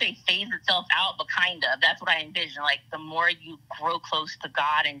 I won't say phase itself out, but kind of. That's what I envision. Like, the more you grow close to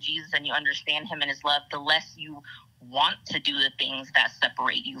God and Jesus and you understand him and his love, the less you want to do the things that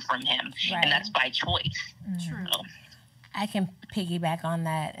separate you from him. Right. And that's by choice. True. So. I can piggyback on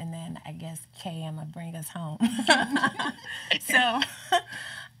that, and then I guess Kay, I'm going to bring us home. So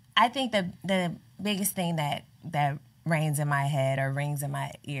I think the biggest thing that rings in my head or rings in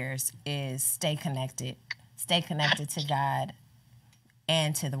my ears is stay connected. Stay connected to God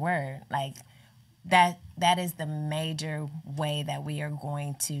and to the word. Like, that is the major way that we are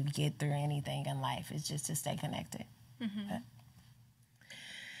going to get through anything in life, is just to stay connected. Mm-hmm.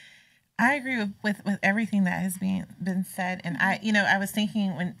 I agree with everything that has been said. And I was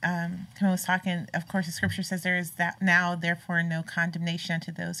thinking when Camille was talking, of course, the scripture says there is that now, therefore, no condemnation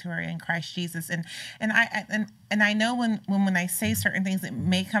to those who are in Christ Jesus. And I know when I say certain things, it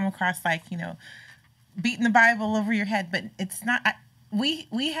may come across like, beating the Bible over your head, but it's not.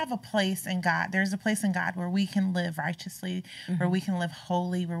 We have a place in God. There's a place in God where we can live righteously, mm-hmm. where we can live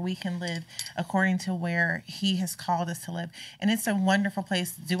holy, where we can live according to where he has called us to live. And it's a wonderful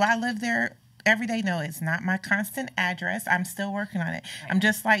place. Do I live there every day? No, it's not my constant address. I'm still working on it. Right. I'm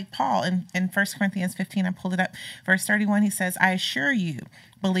just like Paul in 1 Corinthians 15. I pulled it up. Verse 31, he says, I assure you,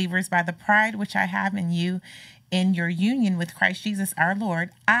 believers, by the pride which I have in you, in your union with Christ Jesus our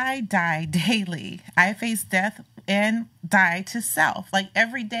Lord, I die daily. I face death and die to self. Like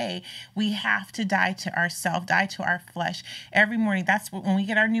every day we have to die to ourself, die to our flesh every morning. That's when we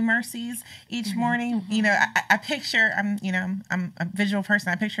get our new mercies each morning. You know, I picture, I'm a visual person.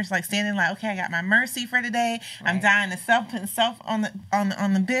 I picture it's like standing like, okay, I got my mercy for today. I'm dying to self, putting self on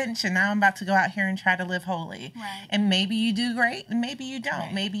the bench, and now I'm about to go out here and try to live holy. Right. And maybe you do great, and maybe you don't.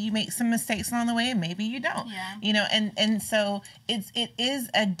 Right. Maybe you make some mistakes along the way, and maybe you don't. Yeah. You know, and so it is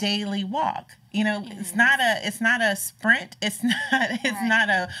a daily walk. You know, it's not a sprint. It's not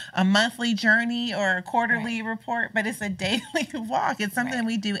a monthly journey or a quarterly report, but it's a daily walk. It's something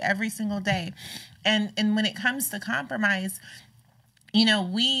we do every single day. And when it comes to compromise, you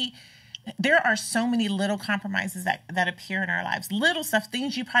know, there are so many little compromises that appear in our lives. Little stuff,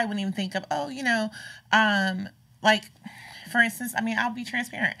 things you probably wouldn't even think of. Oh, you know, like, for instance, I mean, I'll be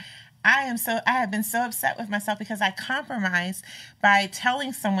transparent. I have been so upset with myself because I compromised by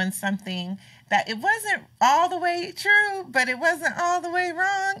telling someone something that it wasn't all the way true, but it wasn't all the way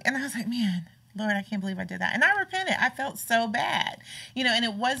wrong. And I was like, man, Lord, I can't believe I did that. And I repented. I felt so bad, you know, and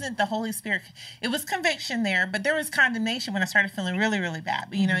it wasn't the Holy Spirit. It was conviction there, but there was condemnation when I started feeling really, really bad.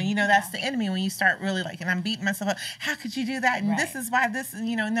 But, you know, that's the enemy when you start really like, and I'm beating myself up. How could you do that? And this is why this,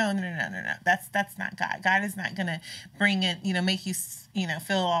 you know, no. That's not God. God is not going to bring it, you know, make you, you know,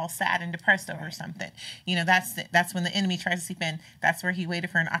 feel all sad and depressed over something. You know, that's when the enemy tries to seep in. That's where he waited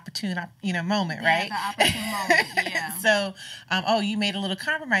for an opportune, moment, right? The opportune moment, yeah. So, you made a little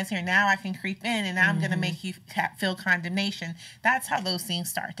compromise here. Now I can creep in, and now I'm going to make you feel condemnation. That's how those things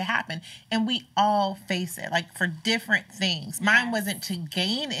start to happen. And we all face it, like for different things. Yes. Mine wasn't to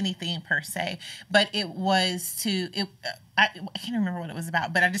gain anything per se, but it was I can't remember what it was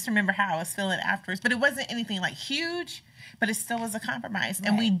about, but I just remember how I was feeling afterwards. But it wasn't anything like huge, but it still was a compromise. Right.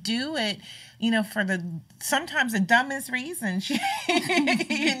 And we do it, you know, for sometimes the dumbest reasons, you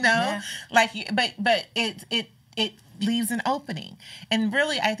know, but it leaves an opening. And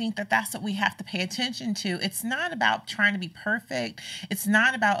really, I think that's what we have to pay attention to. It's not about trying to be perfect. It's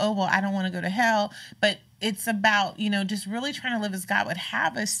not about, oh, well, I don't want to go to hell, but it's about, you know, just really trying to live as God would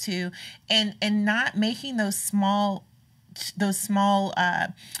have us to, and not making those small those small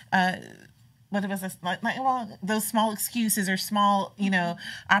excuses or small, you know,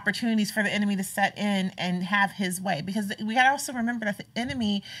 opportunities for the enemy to set in and have his way. Because we got to also remember that the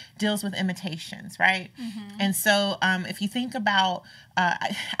enemy deals with imitations, right? Mm-hmm. And so if you think about,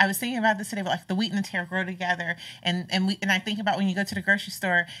 I was thinking about this today, but like the wheat and the tare grow together. And I think about when you go to the grocery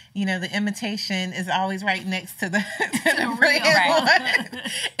store, you know, the imitation is always right next to the real one.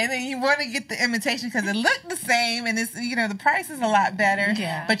 And then you want to get the imitation because it looked the same and it's, you know, the price is a lot better.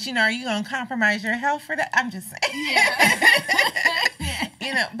 Yeah. But, you know, are you going to compromise your health for that? I'm just saying. Yeah.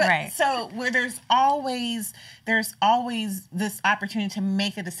 You know, but so where there's always this opportunity to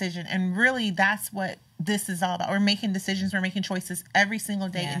make a decision. And really that's what this is all about. We're making decisions. We're making choices every single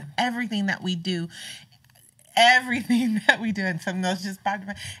day in everything that we do. And something else just popped in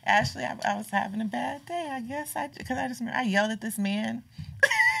my Ashley, I was having a bad day, I guess. Because I yelled at this man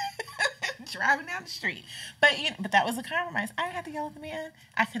driving down the street. But that was a compromise. I didn't have to yell at the man.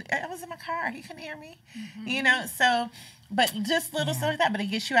 I was in my car. He couldn't hear me. Mm-hmm. You know, so, but just little stuff like that. But it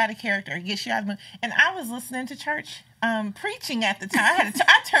gets you out of character. It gets you out of the mood. And I was listening to church preaching at the time.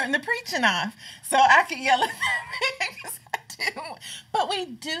 I turned the preaching off so I could yell at that man. But we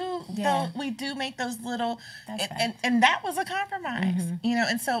do make those little, and that was a compromise, you know.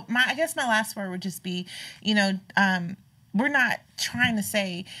 And so I guess my last word would just be, you know, we're not trying to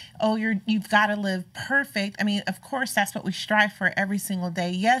say, oh, you've got to live perfect. I mean, of course, that's what we strive for every single day.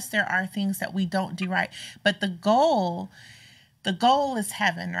 Yes, there are things that we don't do right, but the goal is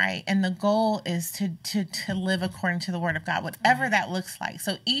heaven, right? And the goal is to live according to the word of God, whatever that looks like.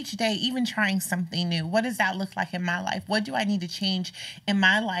 So each day, even trying something new, what does that look like in my life? What do I need to change in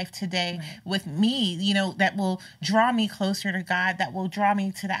my life today with me, you know, that will draw me closer to God, that will draw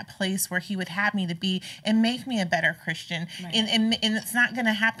me to that place where he would have me to be and make me a better Christian. Right. And it's not going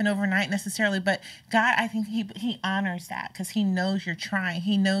to happen overnight necessarily, but God, I think he honors that because he knows you're trying.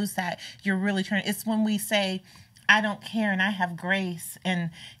 He knows that you're really trying. It's when we say, I don't care and I have grace and,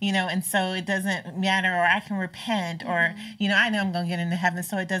 you know, and so it doesn't matter, or I can repent, or, you know, I know I'm going to get into heaven,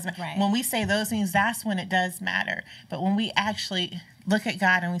 so it doesn't matter. When we say those things, that's when it does matter. But when we actually look at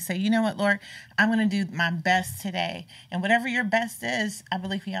God and we say, you know what, Lord, I'm going to do my best today. And whatever your best is, I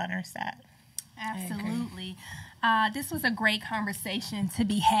believe he honors that. Absolutely. This was a great conversation to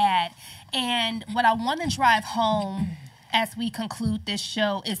be had. And what I want to drive home as we conclude this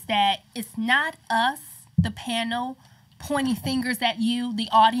show is that it's not us, the panel, pointing fingers at you, the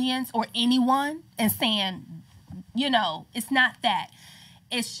audience, or anyone, and saying, you know, it's not that.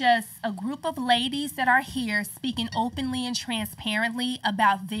 It's just a group of ladies that are here speaking openly and transparently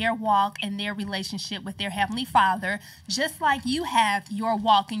about their walk and their relationship with their Heavenly Father, just like you have your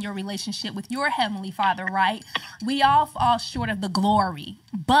walk and your relationship with your Heavenly Father, right? We all fall short of the glory.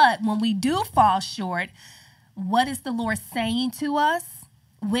 But when we do fall short, what is the Lord saying to us?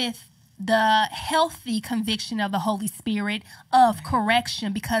 With the healthy conviction of the Holy Spirit of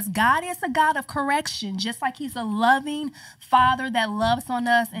correction, because God is a God of correction, just like he's a loving Father that loves on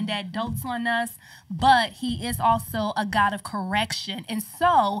us and that dotes on us, but he is also a God of correction. And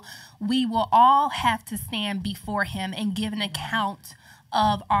so we will all have to stand before him and give an account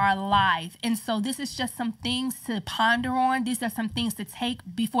of our life. And so this is just some things to ponder on. These are some things to take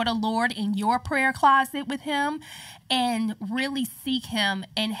before the Lord in your prayer closet with him and really seek him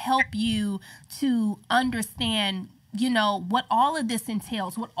and help you to understand, what all of this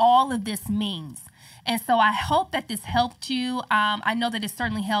entails, what all of this means. And so I hope that this helped you. I know that it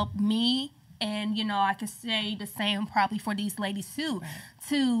certainly helped me. And, I could say the same probably for these ladies too,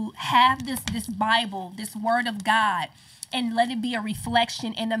 to have this Bible, this word of God, and let it be a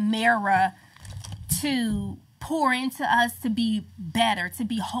reflection and a mirror to pour into us to be better, to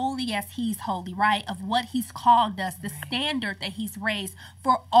be holy as he's holy, right? Of what he's called us, the standard that he's raised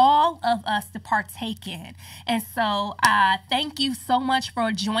for all of us to partake in. And so thank you so much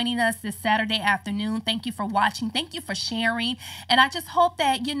for joining us this Saturday afternoon. Thank you for watching. Thank you for sharing. And I just hope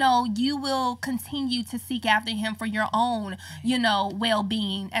that, you will continue to seek after him for your own,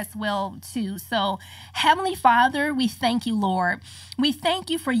 well-being as well, too. So, Heavenly Father, we thank you, Lord. We thank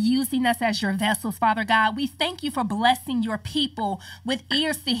you for using us as your vessels, Father God. We thank you for blessing your people with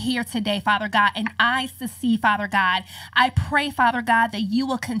ears to hear today, Father God, and eyes to see, Father God. I pray, Father God, that you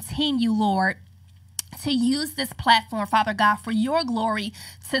will continue, Lord, to use this platform, Father God, for your glory,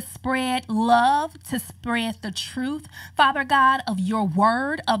 to spread love, to spread the truth, Father God, of your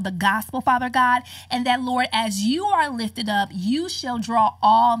word, of the gospel, Father God, and that, Lord, as you are lifted up, you shall draw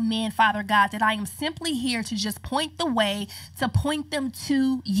all men, Father God, that I am simply here to just point the way, to point them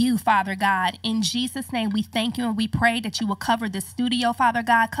to you, Father God. In Jesus' name, we thank you and we pray that you will cover the studio, Father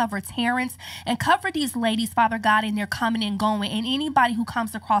God, cover Terrence, and cover these ladies, Father God, in their coming and going, and anybody who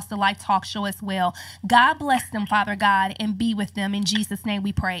comes across the Life Talk show as well. God bless them, Father God, and be with them. In Jesus' name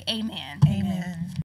we pray. Amen. Amen.